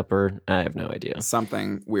Breakup or I have no idea.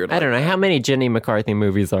 Something weird. I don't know how many Jenny McCarthy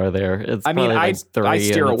movies are there. It's I mean, probably I like three, I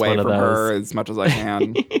steer and it's away one of from those. her as much as I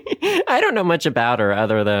can. I don't know much about her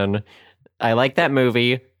other than I like that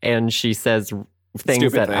movie, and she says things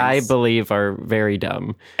Stupid that I things. believe are very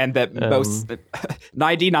dumb. And that most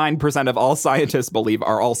 99% of all scientists believe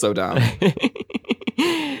are also dumb.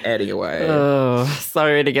 Anyway. Oh,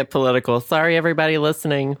 sorry to get political. Sorry, everybody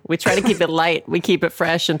listening. We try to keep it light. We keep it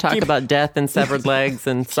fresh and talk about death and severed legs.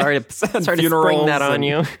 And sorry to spring that on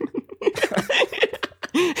you.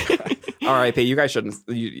 R.I.P. You guys shouldn't.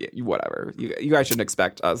 You whatever. You guys shouldn't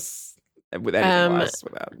expect us with anything less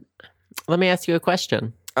with that. Let me ask you a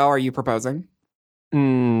question. Oh, are you proposing?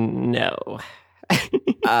 No.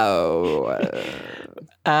 Oh.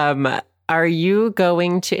 Are you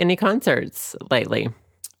going to any concerts lately?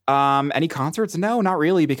 Any concerts? No, not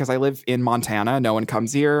really, because I live in Montana. No one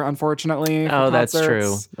comes here, unfortunately. for Oh, that's true.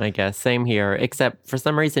 concerts. I guess. Same here. Except for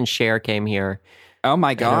some reason, Cher came here. Oh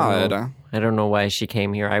my God. I don't know why she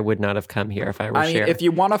came here. I would not have come here if I were I mean, Cher. if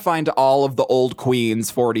you want to find all of the old queens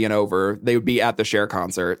 40 and over, they would be at the Cher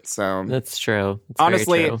concert. So That's true. It's very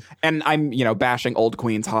honestly, true. and I'm, bashing old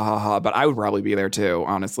queens, ha ha ha, but I would probably be there too,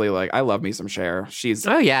 honestly. Like, I love me some Cher. She's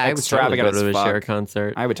Oh yeah, I would totally extravagant go to a as fuck. Cher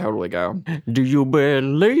concert. I would totally go. Do you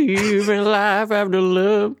believe in life after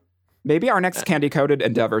love? Maybe our next Candy Coated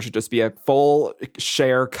endeavor should just be a full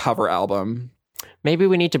Cher cover album. Maybe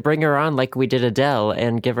we need to bring her on like we did Adele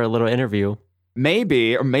and give her a little interview.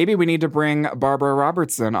 Maybe we need to bring Barbara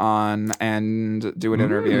Robertson on and do an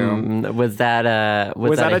interview. Was that a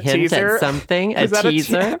hint teaser? at something? A Is that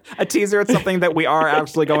teaser? A teaser? It's something that we are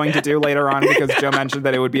actually going to do later on because Joe mentioned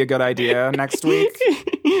that it would be a good idea next week.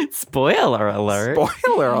 Spoiler alert.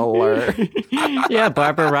 Spoiler alert. Yeah,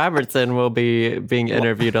 Barbara Robertson will be being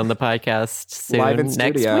interviewed on the podcast soon. Live in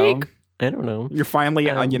next studio. week. I don't know. You're finally,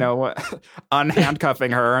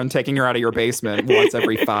 unhandcuffing her and taking her out of your basement once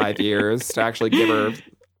every 5 years to actually give her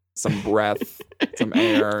some breath, some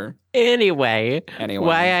air. Anyway, Anyway.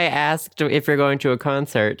 why I asked if you're going to a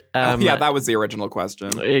concert. Yeah, that was the original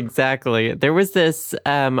question. Exactly. There was this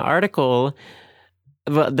article.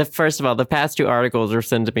 Well, first of all, the past two articles were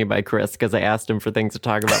sent to me by Chris because I asked him for things to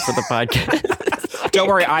talk about for the podcast. Don't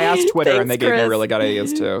worry, I asked Twitter and Thanks, they gave me Chris. really good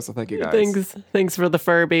ideas too. So thank you guys. Thanks for the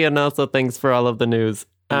Furby and also thanks for all of the news.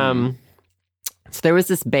 So there was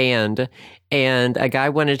this band and a guy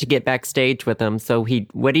wanted to get backstage with them. So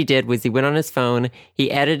what he did was he went on his phone,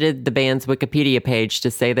 he edited the band's Wikipedia page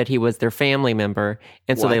to say that he was their family member.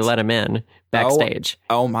 And so they What? let him in backstage.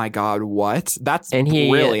 Oh my God, what? That's And he-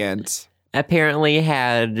 brilliant. Apparently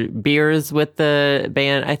had beers with the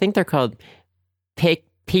band. I think they're called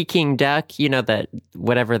Peking duck, that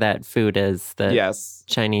whatever that food is, the Yes.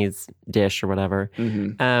 Chinese dish or whatever.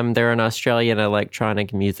 Mhm. They're an Australian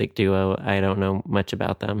electronic music duo. I don't know much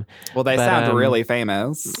about them. Well, they But, sound really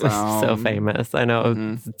famous. So famous. I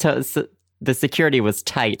know. The security was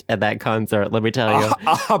tight at that concert, let me tell you.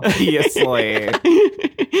 Obviously.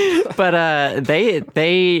 But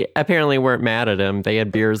they apparently weren't mad at him. They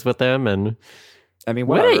had beers with him, and I mean,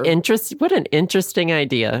 what whatever. an interesting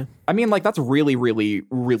idea. I mean, like, that's really, really,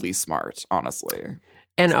 really smart, honestly.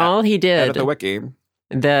 And all he Edit did, the wiki.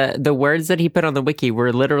 the words that he put on the wiki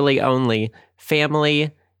were literally only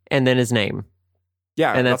family and then his name.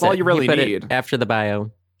 Yeah, And that's that's all it. you really He put need. it after the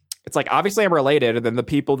bio. It's like, obviously I'm related, and then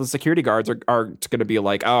the security guards are going to be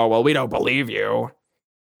like, oh, well, we don't believe you.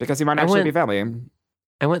 Because you might actually be family.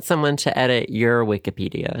 I want someone to edit your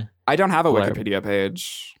Wikipedia. I don't have a Blurb. Wikipedia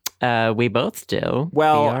page. We both do.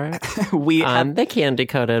 Well, we are we have, on the candy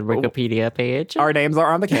coated Wikipedia page. our names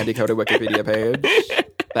are on the Candy Coated Wikipedia page.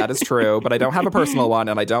 That is true, but I don't have a personal one,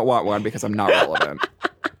 and I don't want one because I'm not relevant.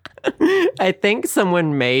 I think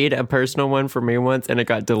someone made a personal one for me once and it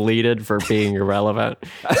got deleted for being irrelevant.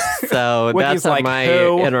 So Wiki's that's how like, my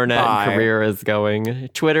who? internet Bye. career is going.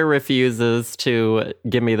 Twitter refuses to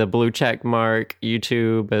give me the blue check mark.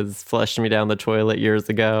 YouTube has flushed me down the toilet years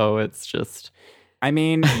ago. It's just... I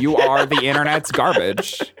mean, you are the internet's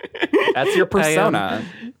garbage. That's your persona.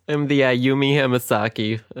 I'm the Yumi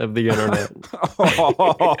Hamasaki of the internet.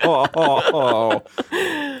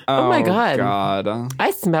 Oh my God. God.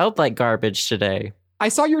 I smelled like garbage today. I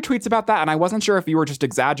saw your tweets about that, and I wasn't sure if you were just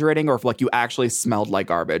exaggerating or if like you actually smelled like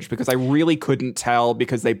garbage because I really couldn't tell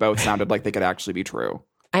because they both sounded like they could actually be true.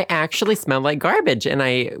 I actually smelled like garbage, and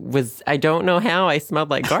I don't know how I smelled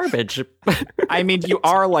like garbage. I mean, you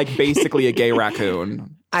are like basically a gay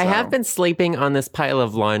raccoon. I so. have been sleeping on this pile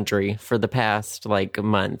of laundry for the past like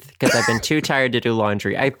month because I've been too tired to do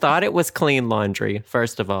laundry. I thought it was clean laundry,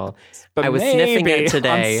 first of all. But I was sniffing it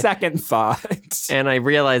today. On second thought. And I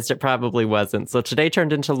realized it probably wasn't. So today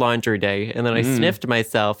turned into laundry day. And then I sniffed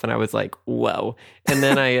myself and I was like, whoa. And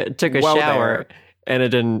then I took a shower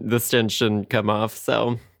and the stench didn't come off.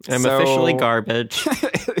 So I'm officially garbage.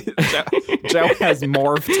 Joe has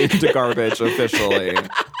morphed into garbage officially.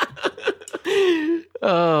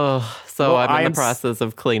 Oh, so I'm in the process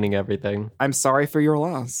of cleaning everything. I'm sorry for your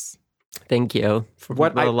loss. Thank you for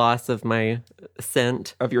the loss of my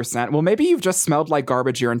scent. Of your scent. Well, maybe you've just smelled like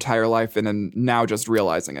garbage your entire life and then now just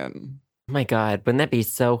realizing it. Oh my God, wouldn't that be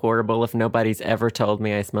so horrible if nobody's ever told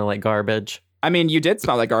me I smell like garbage? I mean, you did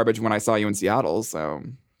smell like garbage when I saw you in Seattle, so.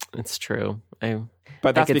 It's true.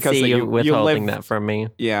 But that's because see you withholding live, that from me.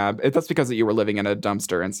 Yeah, that's because you were living in a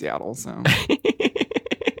dumpster in Seattle, so.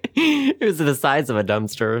 It was the size of a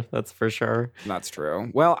dumpster, that's for sure. That's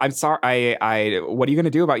true. Well, I'm sorry. What are you going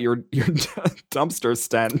to do about your dumpster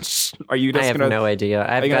stench? Are you just I have no idea.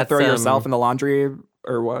 Are you going to throw yourself in the laundry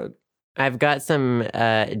or what? I've got some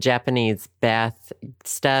Japanese bath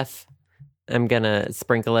stuff. I'm going to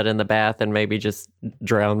sprinkle it in the bath and maybe just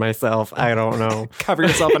drown myself. I don't know. Cover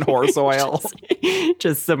yourself in horse oil.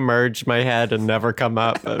 Just submerge my head and never come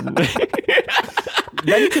up.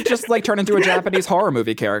 Then you could just like turn into a Japanese horror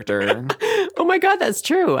movie character. Oh my God, that's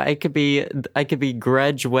true. I could be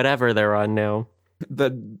Grudge, whatever they're on now. The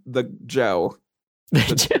Joe.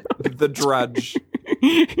 The Drudge.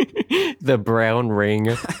 The brown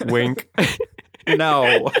ring. Wink.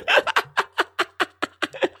 No.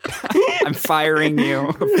 I'm firing you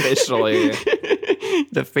officially.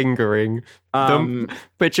 The fingering.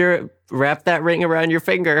 Wrap that ring around your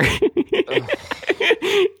finger.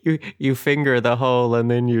 You finger the hole and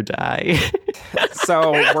then you die.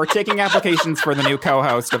 So we're taking applications for the new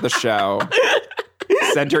co-host of the show.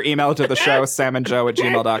 Send your email to the show,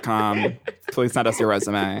 samandjoe@gmail.com. Please send us your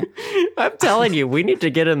resume. I'm telling you, we need to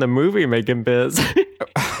get in the movie making biz.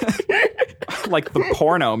 Like the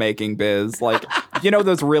porno making biz. Like, you know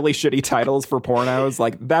those really shitty titles for pornos?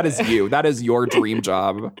 Like, that is you. That is your dream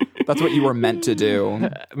job. That's what you were meant to do.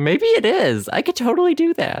 Maybe it is. I could totally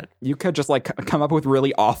do that. You could just like come up with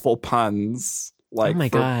really awful puns. Like, oh my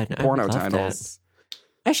God, porno titles.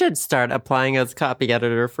 That. I should start applying as copy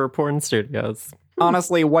editor for porn studios.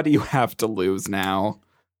 Honestly, what do you have to lose now?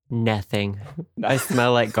 Nothing. I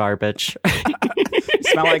smell like garbage. You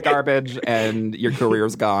smell like garbage and your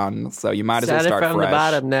career's gone, so you might as well start from fresh. The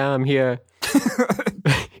bottom, now I'm here.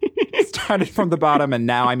 Started from the bottom and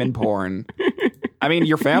now I'm in porn. I mean,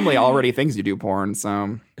 your family already thinks you do porn,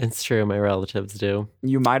 so... It's true, my relatives do.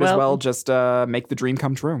 You might as well just make the dream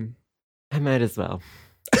come true. I might as well.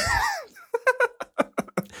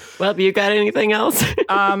 Well, you got anything else?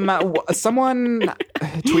 Someone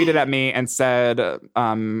tweeted at me and said,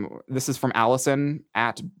 this is from Allison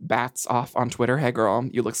at Bats Off on Twitter. Hey, girl,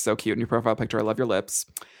 you look so cute in your profile picture. I love your lips.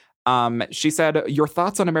 She said, your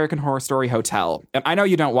thoughts on American Horror Story Hotel. And I know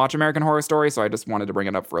you don't watch American Horror Story, so I just wanted to bring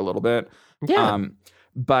it up for a little bit. Yeah.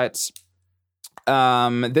 But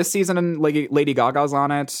this season, Lady Gaga's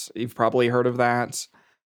on it. You've probably heard of that.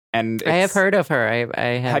 And I have heard of her.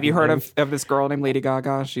 Have you heard of this girl named Lady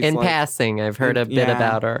Gaga? She's in passing. I've heard a bit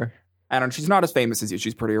about her. I don't know. She's not as famous as you.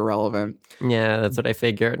 She's pretty irrelevant. Yeah, that's what I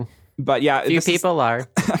figured. But yeah, few people are.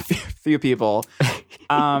 Few people.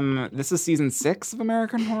 This is season 6 of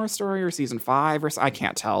American Horror Story or season 5 or I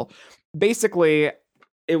can't tell. Basically,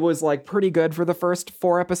 it was like pretty good for the first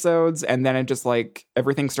 4 episodes, and then it just like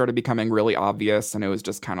everything started becoming really obvious, and it was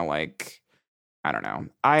just kind of like, I don't know.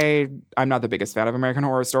 I'm not the biggest fan of American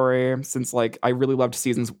Horror Story since like I really loved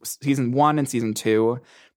season 1 and season 2,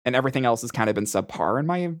 and everything else has kind of been subpar in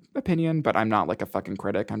my opinion. But I'm not like a fucking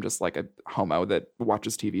critic. I'm just like a homo that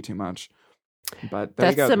watches TV too much. But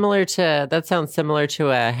that sounds similar to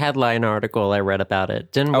a headline article I read about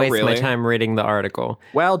it. Didn't waste my time reading the article.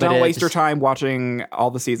 Well, don't waste your time watching all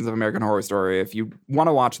the seasons of American Horror Story. If you want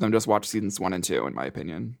to watch them, just watch seasons 1 and 2, in my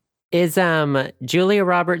opinion. Is Julia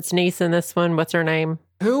Roberts' niece in this one? What's her name?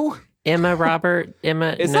 Who? Emma Robert?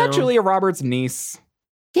 Emma? Is that Julia Roberts' niece?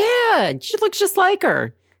 Yeah, she looks just like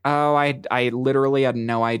her. Oh, I literally had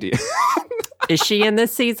no idea. Is she in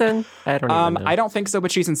this season? I don't even know. I don't think so, but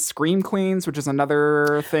she's in Scream Queens, which is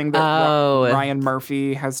another thing that Ryan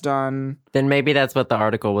Murphy has done. Then maybe that's what the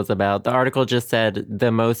article was about. The article just said the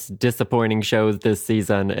most disappointing shows this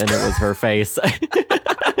season, and it was her face.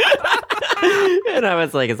 And And I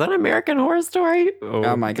was like, is that an American Horror Story?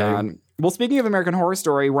 Oh my God. Well, speaking of American Horror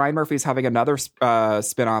Story, Ryan Murphy's having another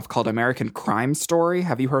spinoff called American Crime Story.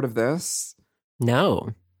 Have you heard of this?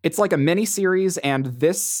 No. It's like a mini series, and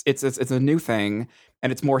this it's a new thing,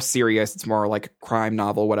 and it's more serious. It's more like crime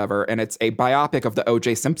novel, whatever, and it's a biopic of the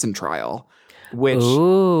O.J. Simpson trial. Which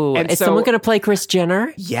Ooh, is someone going to play Kris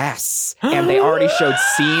Jenner? Yes, and they already showed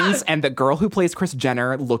scenes, and the girl who plays Kris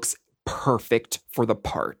Jenner looks perfect for the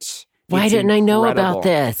part. Why didn't I know about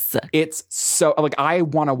this? It's so like I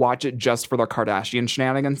want to watch it just for the Kardashian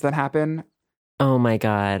shenanigans that happen. Oh my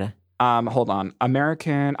God. Hold on.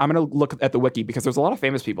 American. I'm going to look at the wiki because there's a lot of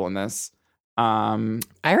famous people in this. I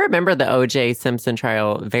remember the O.J. Simpson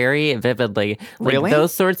trial very vividly. Like, really?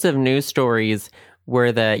 Those sorts of news stories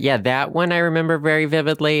were that one I remember very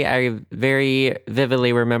vividly. I very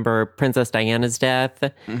vividly remember Princess Diana's death.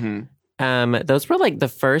 Mm-hmm. Those were like the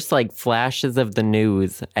first like flashes of the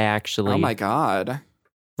news I actually Oh my God.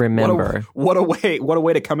 remember. What a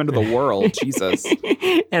way to come into the world. Jesus.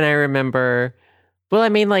 And I remember, well, I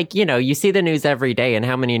mean, like, you know, you see the news every day, and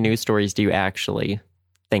how many news stories do you actually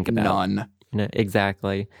think about? None. You know,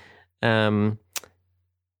 exactly. Yeah.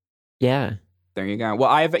 There you go.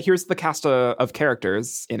 Well, here's the cast of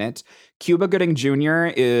characters in it. Cuba Gooding Jr.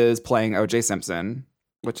 is playing O.J. Simpson,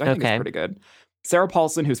 which I think is pretty good. Sarah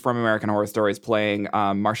Paulson, who's from American Horror Story, is playing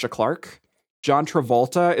Marcia Clark. John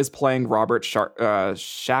Travolta is playing Robert Shapiro.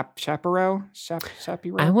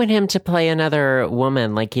 I want him to play another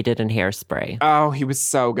woman like he did in Hairspray. Oh, he was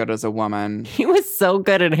so good as a woman. He was so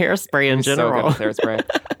good in Hairspray in general. So good with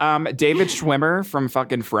Hairspray. David Schwimmer from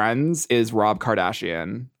fucking Friends is Rob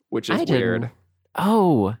Kardashian, which is weird.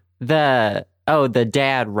 Oh, the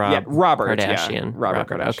dad, Rob. Yeah, Robert Kardashian. Yeah, Robert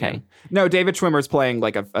Kardashian. Okay. No, David Schwimmer's playing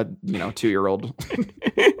like a 2-year-old.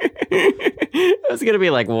 I was gonna be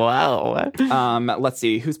like, wow. Let's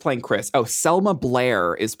see who's playing Kris. Oh, Selma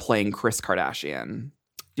Blair is playing Kris Kardashian.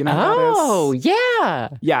 Do you know who that is? Yeah,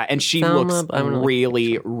 yeah, and she looks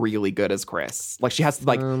really, really good as Kris. Like she has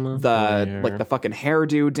like the fucking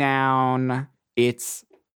hairdo down. It's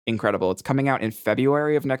incredible. It's coming out in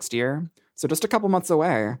February of next year, so just a couple months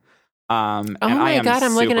away. Oh my God,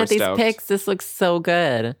 I'm looking at these pics. This looks so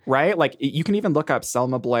good. Right? Like you can even look up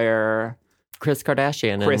Selma Blair, Kris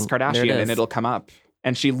Kardashian, and it'll come up.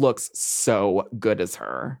 And she looks so good as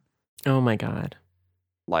her. Oh my God.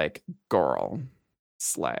 Like, girl,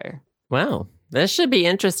 slay. Wow. This should be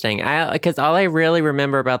interesting. Because all I really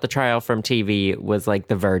remember about the trial from TV was like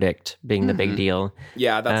the verdict being the big deal.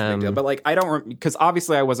 Yeah, that's the big deal. But like, I don't, because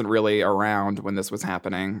obviously I wasn't really around when this was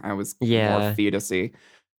happening. I was more fetusy.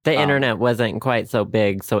 The internet wasn't quite so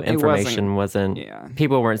big, so information wasn't. Yeah.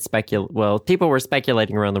 People weren't people were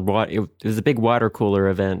speculating around the water. It was a big water cooler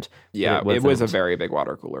event. Yeah, it was a very big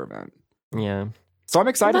water cooler event. Yeah. So I'm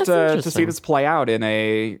excited to see this play out in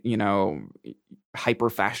a, hyper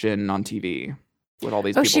fashion on TV with all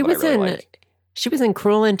these people that I really like. She was in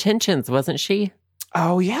Cruel Intentions, wasn't she?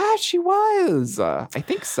 Oh, yeah, she was. I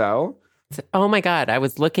think so. Oh my God, I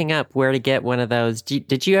was looking up where to get one of those.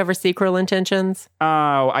 Did you ever see Cruel Intentions?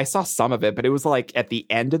 Oh, I saw some of it, but it was like at the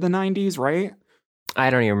end of the 90s, right? I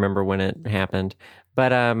don't even remember when it happened.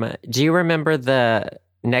 But do you remember the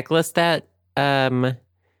necklace that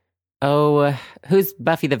who's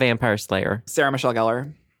Buffy the Vampire Slayer? Sarah Michelle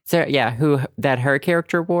Gellar. Who that her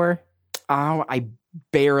character wore? Oh, I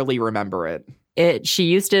barely remember it. She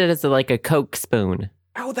used it as a Coke spoon.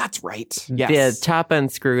 Oh, that's right. Yes. The top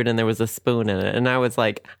unscrewed and there was a spoon in it. And I was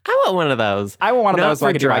like, I want one of those. I want one of those so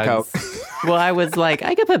I can do my Coke. Well, I was like,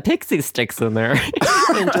 I could put pixie sticks in there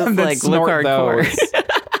and just look hardcore.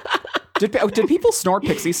 Did people snort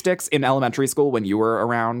pixie sticks in elementary school when you were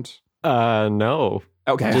around? No.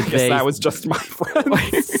 Okay, I guess that was just my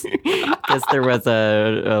friends. Guess there was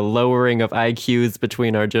a lowering of IQs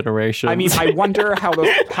between our generations. I mean, I wonder how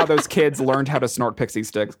those kids learned how to snort pixie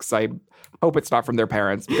sticks. I hope it's not from their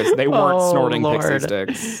parents because they weren't snorting pixie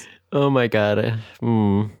sticks. Oh my God.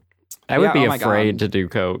 I would be afraid to do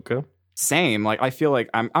Coke. Same. Like, I feel like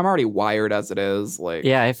I'm already wired as it is. Like,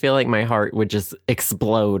 yeah, I feel like my heart would just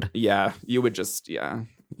explode. Yeah, you would just,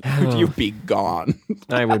 you'd be gone.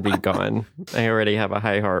 I would be gone. I already have a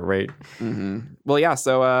high heart rate. Mm-hmm. Well, yeah,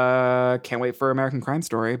 so can't wait for American Crime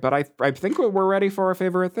Story, but I think we're ready for our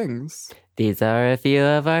favorite things. These are a few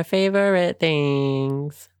of our favorite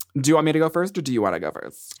things. Do you want me to go first, or do you want to go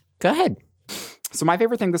first? Go ahead. So my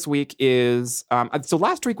favorite thing this week is, so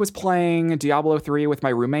last week was playing Diablo 3 with my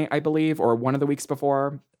roommate, I believe, or one of the weeks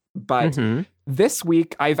before. But this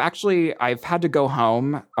week, I've had to go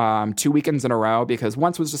home 2 weekends in a row because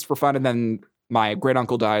once was just for fun, and then my great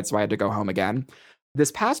uncle died, so I had to go home again.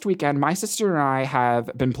 this past weekend, my sister and I have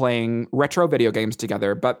been playing retro video games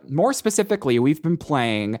together, but more specifically, we've been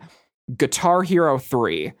playing Guitar Hero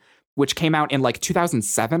 3, which came out in like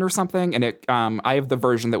 2007 or something, and I have the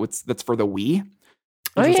version that's for the Wii.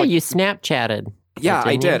 Oh yeah, you Snapchatted. Yeah,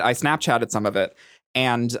 I did. I Snapchatted some of it,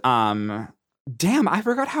 and damn, I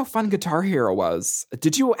forgot how fun Guitar Hero was.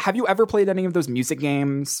 Have you ever played any of those music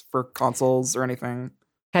games for consoles or anything?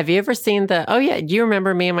 Have you ever seen oh yeah, do you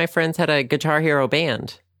remember me and my friends had a Guitar Hero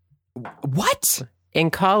band? What? In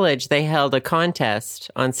college, they held a contest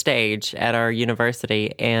on stage at our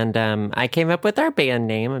university, and I came up with our band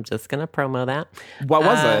name. I'm just going to promo that. What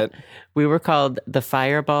was it? We were called the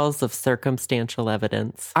Fireballs of Circumstantial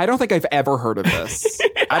Evidence. I don't think I've ever heard of this.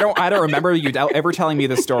 I don't remember you ever telling me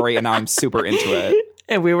the story, and now I'm super into it.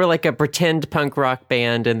 And we were like a pretend punk rock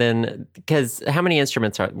band, and then because how many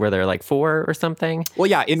instruments were there? Like 4 or something? Well,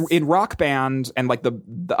 yeah, in Rock Band and like the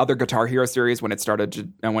other Guitar Hero series, when it started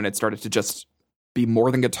to just be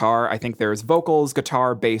more than guitar, I think there's vocals,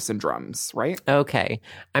 guitar, bass, and drums, right? Okay,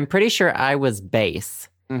 I'm pretty sure I was bass.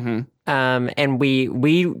 Mm-hmm. And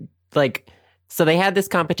we like. So they had this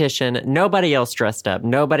competition. Nobody else dressed up.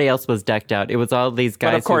 Nobody else was decked out. It was all these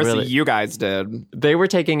guys. But of course, you guys did. They were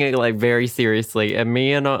taking it like very seriously, and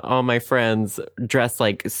me and all my friends dressed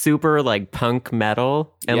like super like punk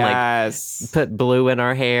metal, and like put blue in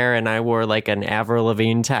our hair, and I wore like an Avril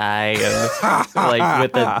Lavigne tie, and like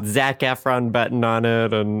with the Zac Efron button on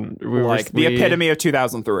it, and we were like the epitome of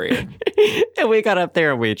 2003. And we got up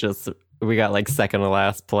there, and we got like second to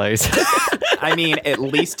last place. I mean, at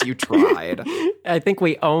least you tried. I think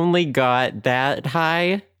we only got that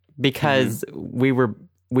high because we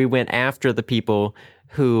went after the people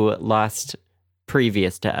who lost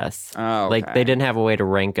previous to us. Oh, okay. Like they didn't have a way to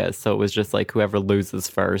rank us, so it was just like whoever loses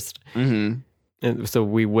first. Mm-hmm. And so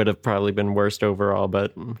we would have probably been worst overall,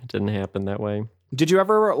 but it didn't happen that way. Did you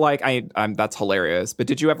ever that's hilarious, but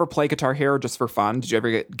did you ever play Guitar Hero just for fun? Did you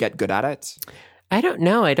ever get good at it? I don't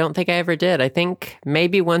know. I don't think I ever did. I think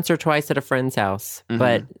maybe once or twice at a friend's house,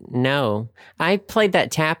 but no. I played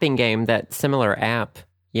that tapping game, that similar app,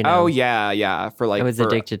 you know. Oh, yeah. I was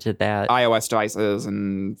addicted to that. iOS devices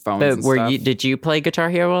and phones and stuff. Did you play Guitar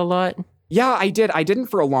Hero a lot? Yeah, I did. I didn't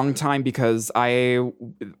for a long time because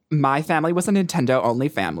my family was a Nintendo-only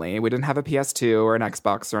family. We didn't have a PS2 or an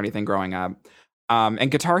Xbox or anything growing up.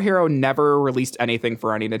 And Guitar Hero never released anything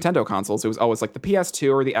for any Nintendo consoles. It was always like the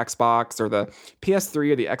PS2 or the Xbox or the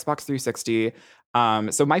PS3 or the Xbox 360.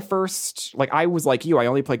 So my first, I was like you, I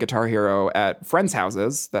only played Guitar Hero at friends'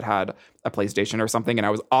 houses that had a PlayStation or something, and I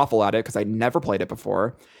was awful at it because I'd never played it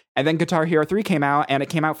before. And then Guitar Hero 3 came out, and it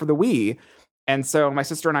came out for the Wii. And so my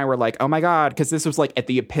sister and I were like, oh my God, because this was like at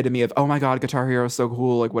the epitome of, oh my God, Guitar Hero is so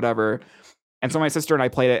cool, like whatever. And so my sister and I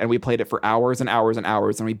played it, and we played it for hours and hours and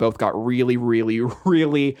hours, and we both got really, really,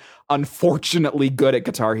 really unfortunately good at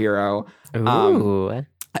Guitar Hero. Ooh.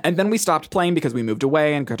 And then we stopped playing because we moved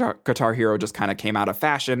away, and Guitar Hero just kind of came out of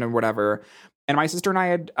fashion and whatever. And my sister and I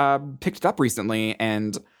had picked it up recently,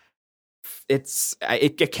 and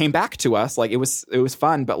it came back to us. Like it was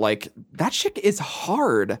fun, but like that shit is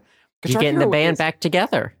hard. You getting the band back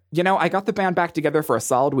together? You know, I got the band back together for a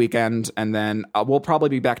solid weekend, and then we'll probably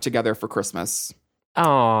be back together for Christmas.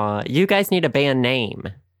 Aw, you guys need a band name.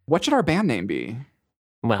 What should our band name be?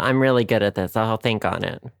 Well, I'm really good at this. I'll think on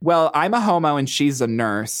it. Well, I'm a homo and she's a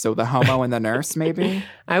nurse, so the homo and the nurse, maybe?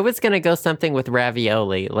 I was going to go something with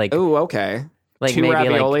ravioli. Ooh, okay. Like 2 maybe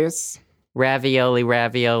raviolis? Like,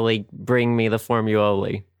 ravioli, bring me the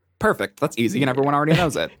formuoli. Perfect. That's easy, and everyone already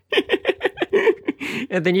knows it.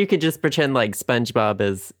 And then you could just pretend like SpongeBob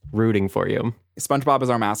is rooting for you. SpongeBob is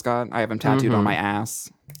our mascot. I have him tattooed on my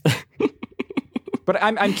ass. But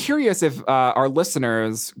I'm curious if our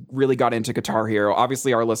listeners really got into Guitar Hero.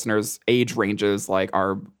 Obviously, our listeners' age ranges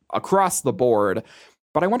are across the board.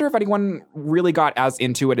 But I wonder if anyone really got as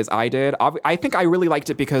into it as I did. I think I really liked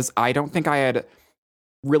it because I don't think I had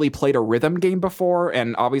really played a rhythm game before.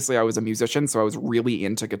 And obviously, I was a musician, so I was really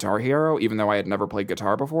into Guitar Hero, even though I had never played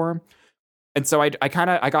guitar before. And so I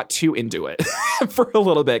got too into it for a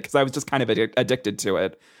little bit because I was just kind of addicted to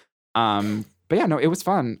it. But yeah, no, it was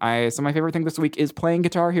fun. So my favorite thing this week is playing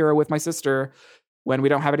Guitar Hero with my sister when we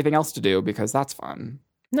don't have anything else to do, because that's fun.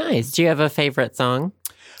 Nice. Do you have a favorite song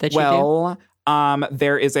that you do?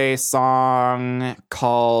 There is a song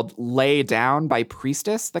called Lay Down by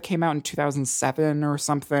Priestess that came out in 2007 or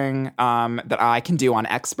something that I can do on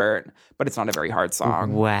Expert, but it's not a very hard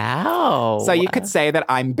song. Wow. So you could say that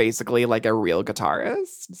I'm basically like a real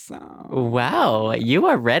guitarist. So. Wow. You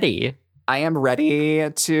are ready. I am ready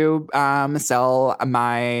to sell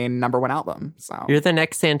my #1 album. So you're the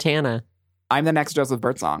next Santana. I'm the next Joseph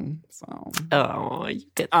Birdsong. So. Oh, you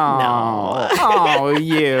could Oh, no. oh,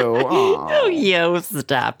 you. Oh, you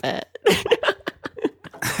stop it.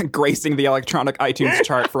 Gracing the electronic iTunes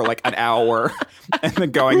chart for like an hour and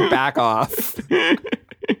then going back off.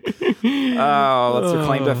 Oh, that's your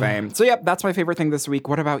claim to fame. So, yep, that's my favorite thing this week.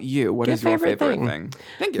 What about you? What is your favorite thing?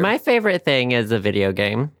 Thank you. My favorite thing is a video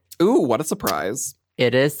game. Ooh, what a surprise.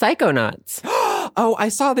 It is Psychonauts. Oh, I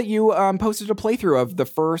saw that you posted a playthrough of the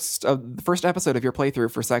first episode of your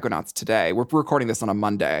playthrough for Psychonauts today. We're recording this on a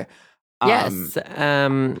Monday. Yes.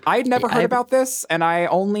 I'd never heard about this, and I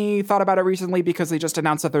only thought about it recently because they just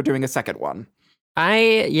announced that they're doing a second one.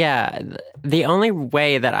 The only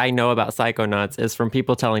way that I know about Psychonauts is from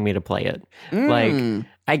people telling me to play it. Like,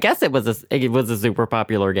 I guess it was a super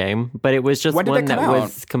popular game, but it was just one that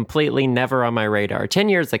was completely never on my radar. 10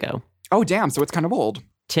 years ago. Oh, damn. So it's kind of old.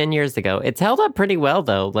 10 years ago. It's held up pretty well,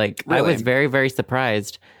 though. Like, really? I was very, very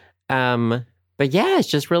surprised. But yeah, it's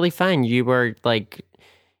just really fun. You were, like,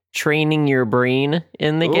 training your brain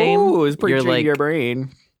in the game. Ooh, it's pretty training your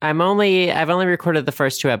brain. I've only recorded the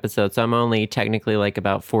first 2 episodes, so I'm only technically like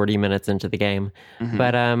about 40 minutes into the game. Mm-hmm.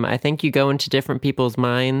 But I think you go into different people's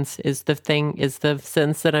minds is the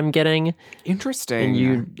sense that I'm getting. Interesting.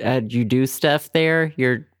 And you do stuff there.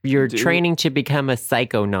 You're training to become a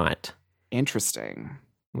psychonaut. Interesting.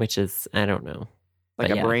 Which is, I don't know.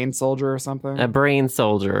 Like a brain soldier or something? A brain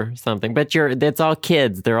soldier or something. But it's all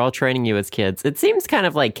kids. They're all training you as kids. It seems kind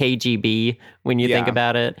of like KGB when you think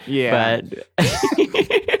about it. Yeah. But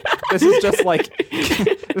this is just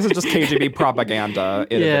KGB propaganda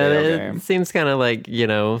in a video game. It seems kind of like,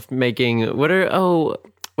 making what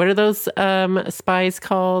are those spies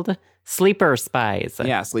called? Sleeper spies.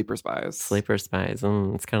 Yeah, sleeper spies. Sleeper spies.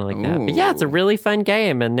 It's kind of like that. But yeah, it's a really fun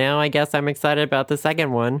game. And now I guess I'm excited about the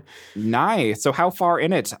second one. Nice. So how far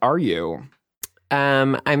in it are you?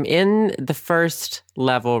 I'm in the first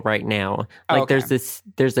level right now. Like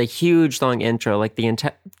there's a huge long intro. Like the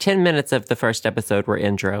 10 minutes of the first episode were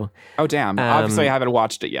intro. Oh, damn. Obviously I haven't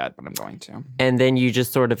watched it yet, but I'm going to. And then you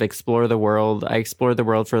just sort of explore the world. I explored the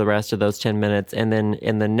world for the rest of those 10 minutes. And then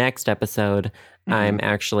in the next episode, I'm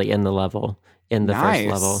actually in the first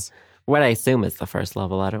level. What I assume is the first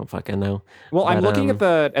level. I don't fucking know. Well, I'm looking at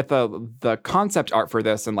the concept art for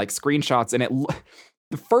this and like screenshots, and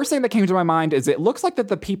the first thing that came to my mind is it looks like that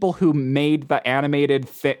the people who made the animated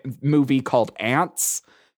movie called Ants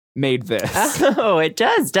made this. Oh, it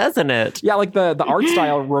does, doesn't it? Yeah, like the art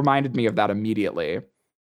style reminded me of that immediately.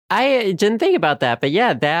 I didn't think about that, but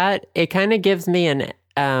yeah, it kind of gives me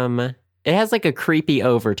it has like a creepy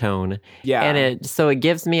overtone. Yeah. And it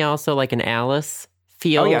gives me also like an Alice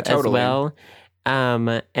feel as well.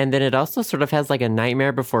 And then it also sort of has like a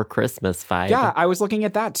Nightmare Before Christmas vibe. Yeah, I was looking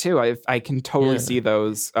at that too. I can totally see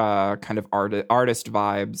those kind of artist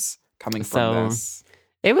vibes coming from this.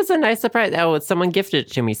 It was a nice surprise. Oh, someone gifted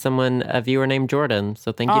it to me. A viewer named Jordan.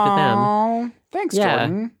 So thank you to them. Oh, thanks,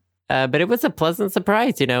 Jordan. But it was a pleasant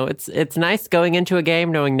surprise. It's nice going into a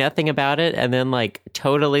game knowing nothing about it and then like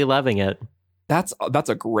totally loving it. That's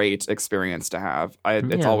a great experience to have.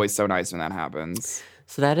 It's always so nice when that happens.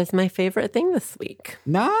 So that is my favorite thing this week.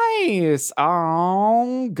 Nice.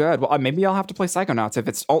 Oh, good. Well, maybe I'll have to play Psychonauts.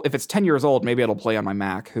 If it's 10 years old, maybe it'll play on my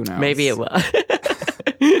Mac. Who knows? Maybe it will.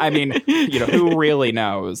 I mean, who really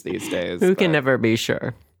knows these days? Who can never be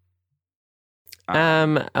sure?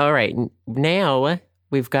 All right. Now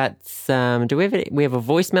we've got some. We have a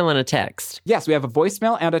voicemail and a text. Yes, we have a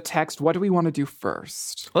voicemail and a text. What do we want to do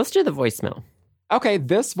first? Let's do the voicemail. Okay,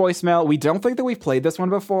 this voicemail, we don't think that we've played this one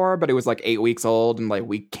before, but it was like 8 weeks old, and like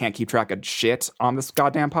we can't keep track of shit on this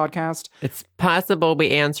goddamn podcast. It's possible we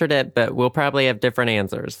answered it, but we'll probably have different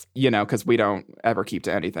answers. Because we don't ever keep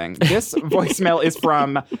to anything. This voicemail is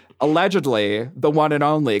from, allegedly, the one and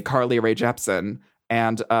only Carly Rae Jepsen,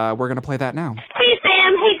 and we're going to play that now. Hey,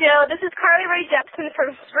 Sam. Hey, Joe. This is Carly Rae Jepsen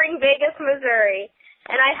from Spring Vegas, Missouri,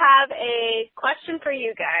 and I have a question for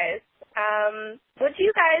you guys. Would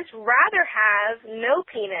you guys rather have no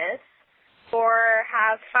penis or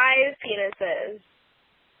have 5 penises?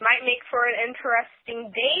 Might make for an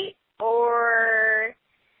interesting date, or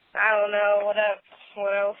I don't know, what else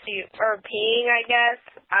or peeing, I guess.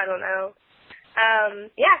 I don't know.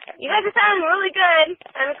 Yeah, you guys are sounding really good.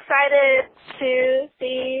 I'm excited to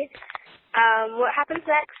see what happens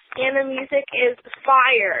next. And the music is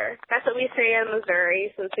fire. That's what we say in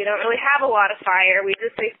Missouri, since we don't really have a lot of fire. We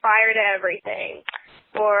just say fire to everything.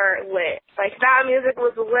 Or lit. Like, that music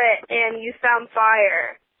was lit, and you sound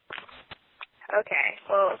fire. Okay,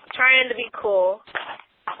 well, trying to be cool,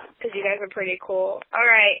 because you guys are pretty cool. All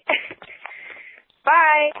right.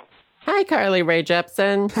 Bye. Hi, Carly Rae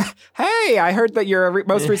Jepsen. Hey, I heard that your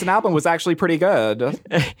most recent album was actually pretty good.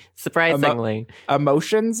 Surprisingly.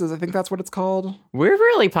 Emotions, I think that's what it's called. We're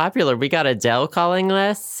really popular. We got Adele calling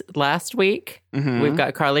us last week. Mhm. We've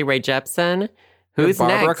got Carly Rae Jepsen. Who's Is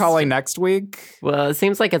Barbara next? calling next week? Well, it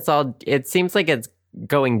seems like it's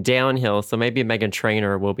going downhill, so maybe Meghan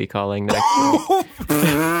Trainor will be calling next week.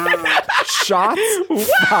 Shots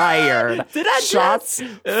fired. Did I Shots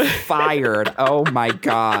fired. Oh my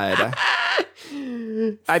God.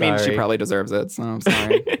 I mean, she Sorry. probably deserves it, so I'm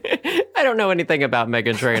sorry. I don't know anything about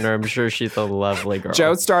Meghan Trainor. I'm sure she's a lovely girl.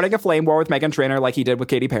 Joe's starting a flame war with Meghan Trainor like he did with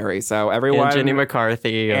Katy Perry. So everyone. and Jenny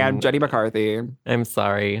McCarthy. And Jenny McCarthy. I'm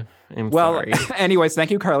sorry. Well, Sorry. anyways,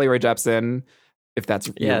 thank you, Carly Rae Jepsen, if that's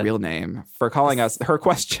Yeah. your real name, for calling us. Her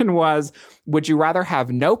question was, would you rather have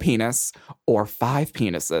no penis or 5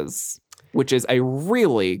 penises? Which is a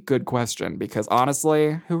really good question because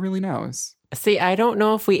honestly, who really knows? See, I don't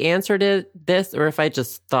know if we answered this or if I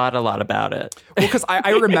just thought a lot about it. Well, because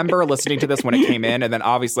I remember listening to this when it came in, and then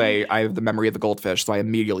obviously I have the memory of the goldfish, so I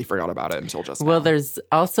immediately forgot about it until just Well, now. there's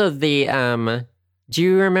also the do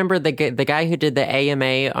you remember the guy who did the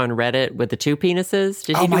AMA on Reddit with the 2 penises?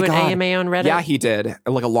 Did he Oh my do an God. AMA on Reddit? Yeah, he did.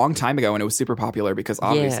 Like a long time ago, and it was super popular because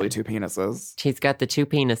obviously Yeah. 2 penises. He's got the 2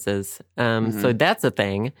 penises. Mm-hmm. So that's a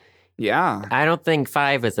thing. Yeah. I don't think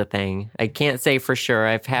 5 is a thing. I can't say for sure.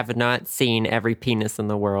 I have not seen every penis in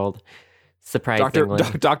the world. Surprisingly.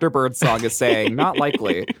 Dr. Birdsong is saying, not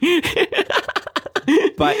likely.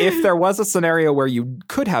 But if there was a scenario where you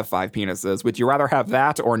could have 5 penises, would you rather have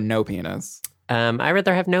that or no penis? I'd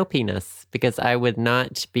rather have no penis because I would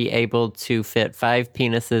not be able to fit 5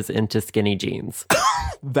 penises into skinny jeans.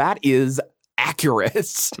 That is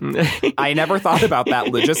accurate. I never thought about that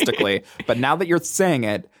logistically, but now that you're saying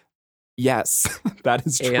it, yes, that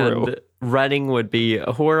is true. And running would be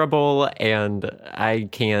horrible, and I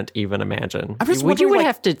can't even imagine. I'm just you would wondering,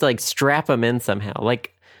 have to strap them in somehow,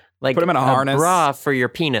 like Put 'em in a harness. bra for your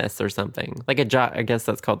penis or something, like a jock. I guess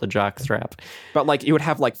that's called the jock strap. But like you would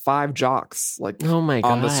have like 5 jocks like Oh my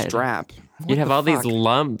on the God. strap. What You'd have the all these fuck?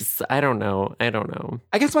 lumps. I don't know.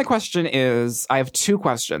 I guess my question is, I have 2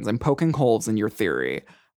 questions. I'm poking holes in your theory,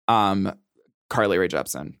 Carly Rae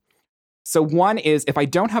Jepsen. So one is, if I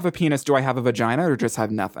don't have a penis, do I have a vagina or just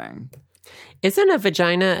have nothing? Isn't a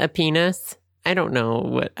vagina a penis? I don't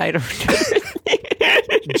know.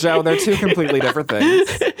 Joe, they're 2 completely different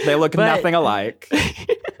things. They look But- nothing alike.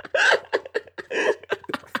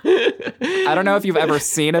 I don't know if you've ever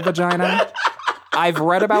seen a vagina. I've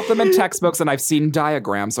read about them in textbooks and I've seen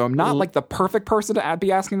diagrams, so I'm not like the perfect person to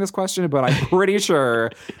be asking this question, but I'm pretty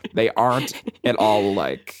sure they aren't at all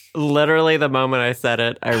alike. Literally, the moment I said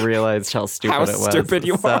it, I realized how stupid How it was. stupid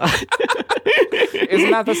you are.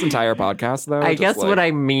 Isn't that this entire podcast, though? I guess what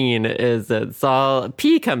I mean is it's all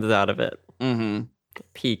pee comes out of it. Mm-hmm.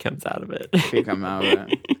 Pee comes out of it. Pee come out of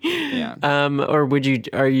it. Yeah. Or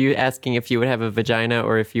are you asking if you would have a vagina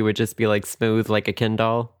or if you would just be like smooth like a Ken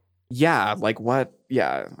doll? Yeah, like what?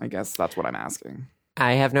 Yeah, I guess that's what I'm asking.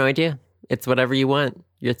 I have no idea. It's whatever you want.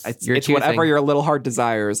 It's choosing. Whatever your little heart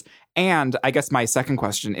desires. And I guess my second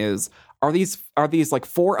question is, are these like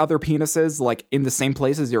 4 other penises like in the same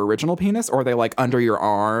place as your original penis, or are they like under your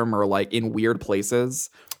arm or like in weird places?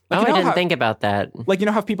 Like, Oh, you I know didn't how- think about that. Like, you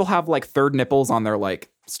know how people have like third nipples on their like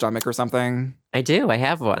stomach or something? I do. I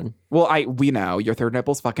have one. Well, we know your third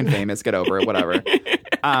nipple's fucking famous. Get over it, whatever.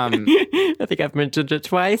 I think I've mentioned it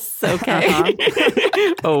twice. Okay.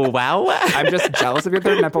 Oh, wow. I'm just jealous of your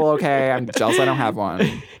third nipple, okay? I'm jealous I don't have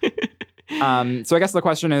one. So I guess the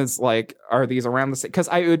question is, like, are these around the same? Because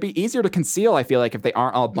it would be easier to conceal, I feel like, if they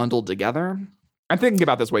aren't all bundled together. I'm thinking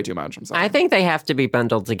about this way too much. I'm sorry. I think they have to be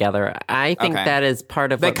bundled together. I think Okay. that is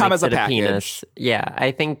part of They what come makes as a it package. penis. Yeah,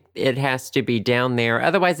 I think it has to be down there.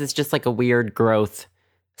 Otherwise, it's just like a weird growth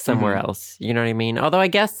somewhere Mm-hmm. else. You know what I mean? Although I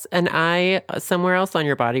guess an eye somewhere else on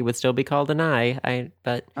your body would still be called an eye.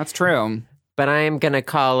 But That's true. I am gonna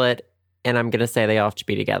call it, and I'm gonna say they all have to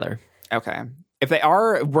be together. Okay. If they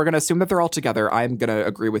are, we're going to assume that they're all together. I'm going to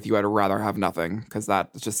agree with you. I'd rather have nothing because that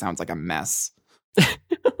just sounds like a mess.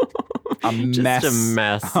 A mess. Just a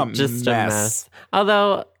mess. A Just a mess. mess.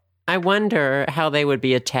 Although I wonder how they would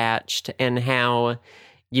be attached and how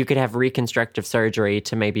you could have reconstructive surgery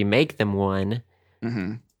to maybe make them one.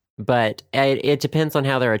 Mm-hmm. But it depends on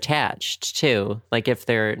how they're attached too. Like if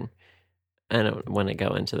they're, I don't want to go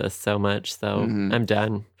into this so much, so Mhm. I'm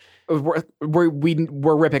done.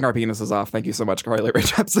 We're ripping our penises off. Thank you so much, Carly Rae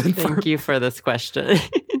Jepsen. Thank you for this question.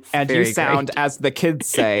 It's And you very sound, great. as the kids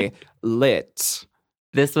say, lit.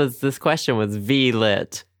 This question was V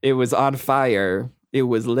lit. It was on fire. It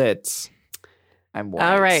was lit. I'm white.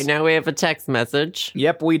 All right, now we have a text message.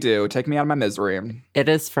 Yep, we do. Take me out of my misery. It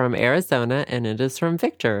is from Arizona, and it is from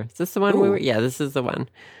Victor. Is this the one we were? Yeah, this is the one.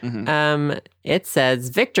 Mm-hmm. It says,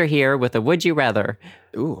 Victor here with a would you rather.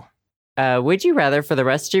 Ooh. Would you rather for the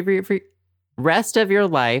rest of your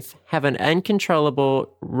life have an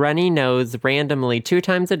uncontrollable runny nose randomly 2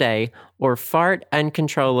 times a day, or fart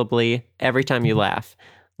uncontrollably every time you laugh?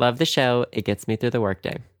 Love the show. It gets me through the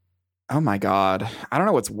workday. Oh my God. I don't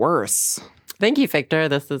know what's worse. Thank you, Victor.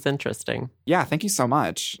 This is interesting. Yeah, thank you so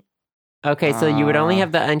much. Okay, so you would only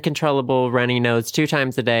have the uncontrollable runny nose 2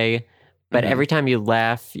 times a day, but every time you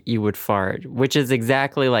laugh, you would fart, which is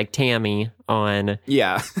exactly like Tammy on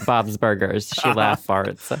Bob's Burgers. She laugh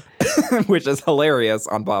farts. Which is hilarious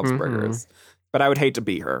on Bob's Burgers. But I would hate to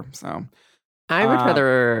be her, so. I would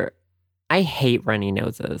rather... I hate runny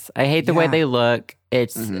noses. I hate the way they look.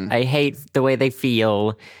 I hate the way they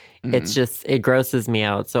feel. It's just, it grosses me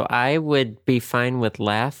out. So I would be fine with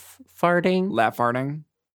laugh farting. Laugh farting?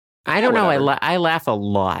 I don't know. I laugh a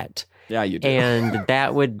lot. Yeah, you do. And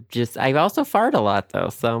that would just, I also fart a lot though.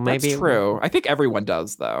 So maybe. That's true. I think everyone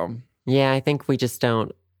does though. Yeah, I think we just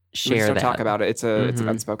don't share we just don't that. talk about it. It's an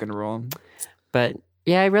unspoken rule. But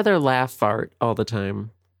yeah, I'd rather laugh fart all the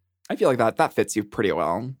time. I feel like that fits you pretty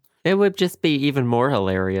well. It would just be even more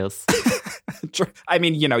hilarious. I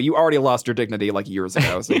mean, you already lost your dignity like years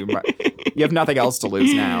ago, so you have nothing else to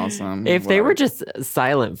lose now. So if they were just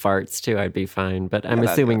silent farts too, I'd be fine. But I'm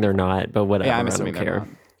assuming they're not. But whatever, yeah, I'm assuming I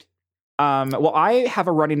don't care. Well, I have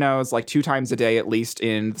a runny nose like 2 times a day at least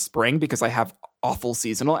in the spring because I have awful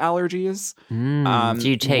seasonal allergies. Do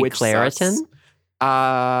you take Claritin?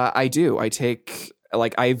 I do. I take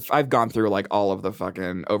I've gone through like all of the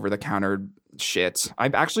fucking over the counter shit.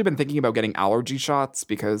 I've actually been thinking about getting allergy shots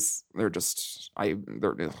because they're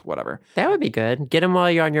whatever. That would be good. Get them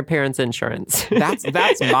while you're on your parents' insurance. That's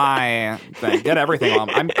my thing. Get everything on.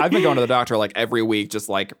 I've been going to the doctor like every week, just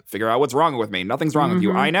like figure out what's wrong with me. Nothing's wrong with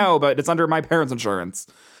you. I know, but it's under my parents' insurance.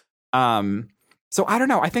 So I don't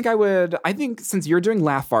know. I think since you're doing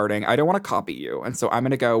laugh farting, I don't want to copy you, and so I'm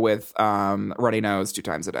going to go with runny nose 2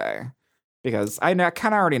 times a day. Because I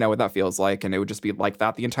kind of already know what that feels like, and it would just be like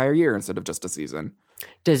that the entire year instead of just a season.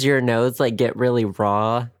 Does your nose like get really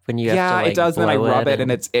raw when you have to like it does. Then I rub it, and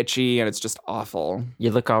it's itchy, and it's just awful. You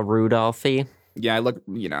look all Rudolphy. Yeah, I look,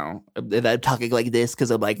 I'm talking like this because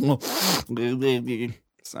I'm like, so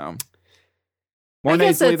more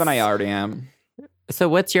nasally than I already am. So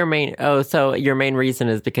what's your main? Oh, so your main reason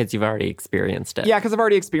is because you've already experienced it. Yeah, because I've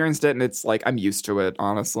already experienced it, and it's like I'm used to it,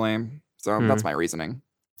 honestly. So that's my reasoning.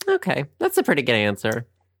 Okay, that's a pretty good answer.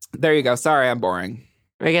 There you go. Sorry, I'm boring.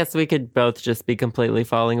 I guess we could both just be completely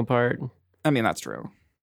falling apart. I mean, that's true.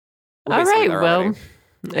 All right, well,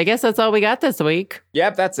 I guess that's all we got this week.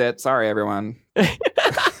 Yep, that's it. Sorry, everyone.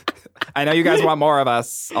 I know you guys want more of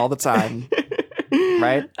us all the time,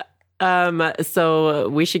 right? So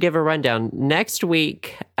we should give a rundown. Next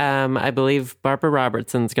week, I believe Barbara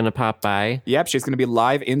Robertson's going to pop by. Yep, she's going to be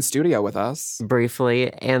live in studio with us.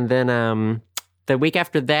 Briefly, and then the week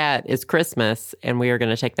after that is Christmas, and we are going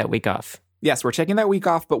to take that week off. Yes, we're taking that week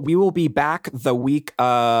off, but we will be back the week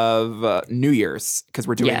of New Year's because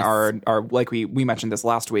we're doing our like we mentioned this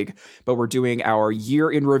last week, but we're doing our year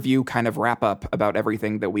in review kind of wrap up about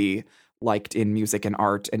everything that we liked in music and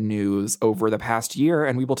art and news over the past year,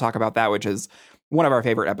 and we will talk about that, which is one of our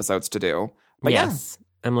favorite episodes to do. But yes,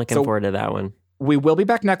 I'm looking forward to that one. We will be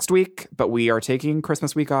back next week, but we are taking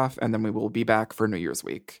Christmas week off, and then we will be back for New Year's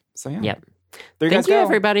week. So yeah. Yep. Thank you,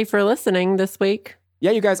 everybody, for listening this week.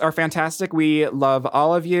 Yeah, you guys are fantastic. We love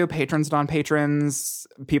all of you, patrons, non-patrons,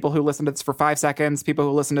 people who listen to this for 5 seconds, people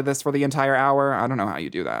who listen to this for the entire hour. I don't know how you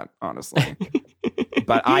do that, honestly.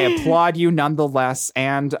 But I applaud you nonetheless.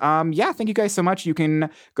 And thank you guys so much. You can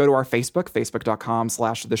go to our Facebook,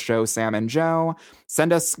 facebook.com/the show Sam and Joe.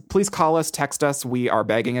 Please call us, text us. We are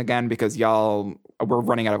begging again because we're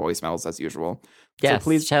running out of voicemails as usual. Yes, so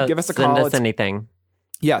please give us a call. Send us anything.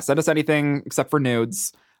 Yeah, send us anything except for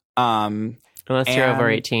nudes. Unless you're over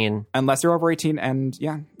 18. Unless you're over 18, and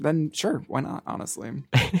then sure, why not, honestly.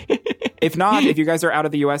 If not, if you guys are out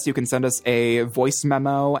of the U.S., you can send us a voice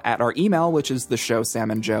memo at our email, which is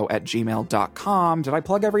theshowsamandjoe@gmail.com. Did I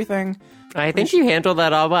plug everything? I think you handled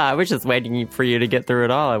that all well. I was just waiting for you to get through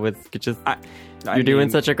it all. I was just... You're doing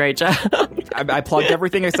such a great job. I plugged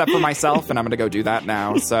everything except for myself, and I'm going to go do that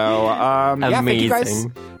now. So,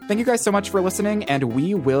 amazing. Thank you guys so much for listening, and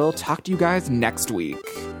we will talk to you guys next week.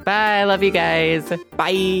 Bye. Love you guys.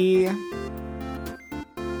 Bye.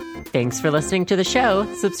 Thanks for listening to the show.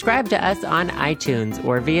 Subscribe to us on iTunes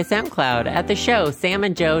or via SoundCloud at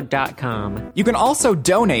theshowsamandjoe.com. You can also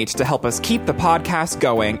donate to help us keep the podcast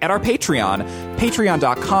going at our Patreon,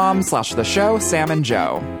 patreon.com/the show Sam and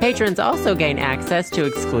Joe. Patrons also gain access to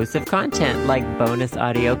exclusive content like bonus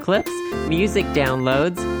audio clips, music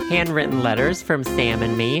downloads, handwritten letters from Sam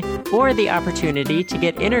and me, or the opportunity to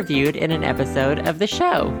get interviewed in an episode of the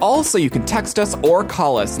show. Also, you can text us or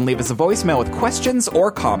call us and leave us a voicemail with questions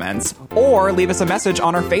or comments, or leave us a message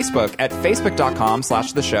on our Facebook at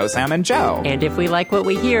facebook.com/the show Sam and Joe. And if we like what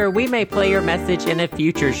we hear, we may play your message in a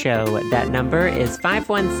future show. That number is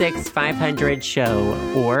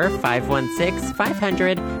 516-500-SHOW or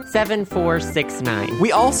 516-500-7469.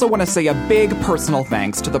 We also want to say a big personal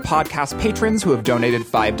thanks to the podcast patrons who have donated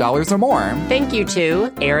 $5 or more. Thank you to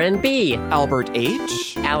Aaron B., Albert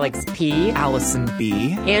H., Alex P., Allison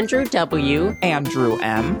B., Andrew W., Andrew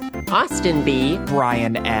M., Austin B.,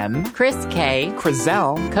 Brian M., Chris K.,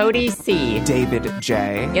 Crizel, Cody C., David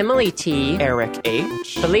J., Emily T., Eric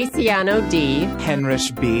H., Feliciano D.,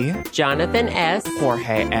 Henrich B., Jonathan S.,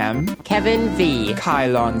 Jorge M., Kevin V.,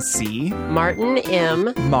 Kylon C., Martin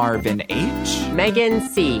M., Marvin H., Megan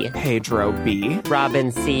C., Pedro B.,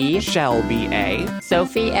 Robin C., Shelby A.,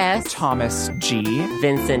 Sophie S., Thomas G.,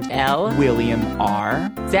 Vincent L., William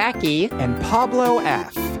R., Zachy, and Pablo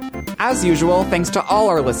F. As usual, thanks to all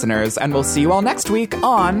our listeners, and we'll see you all next week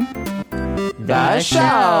on The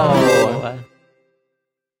Show.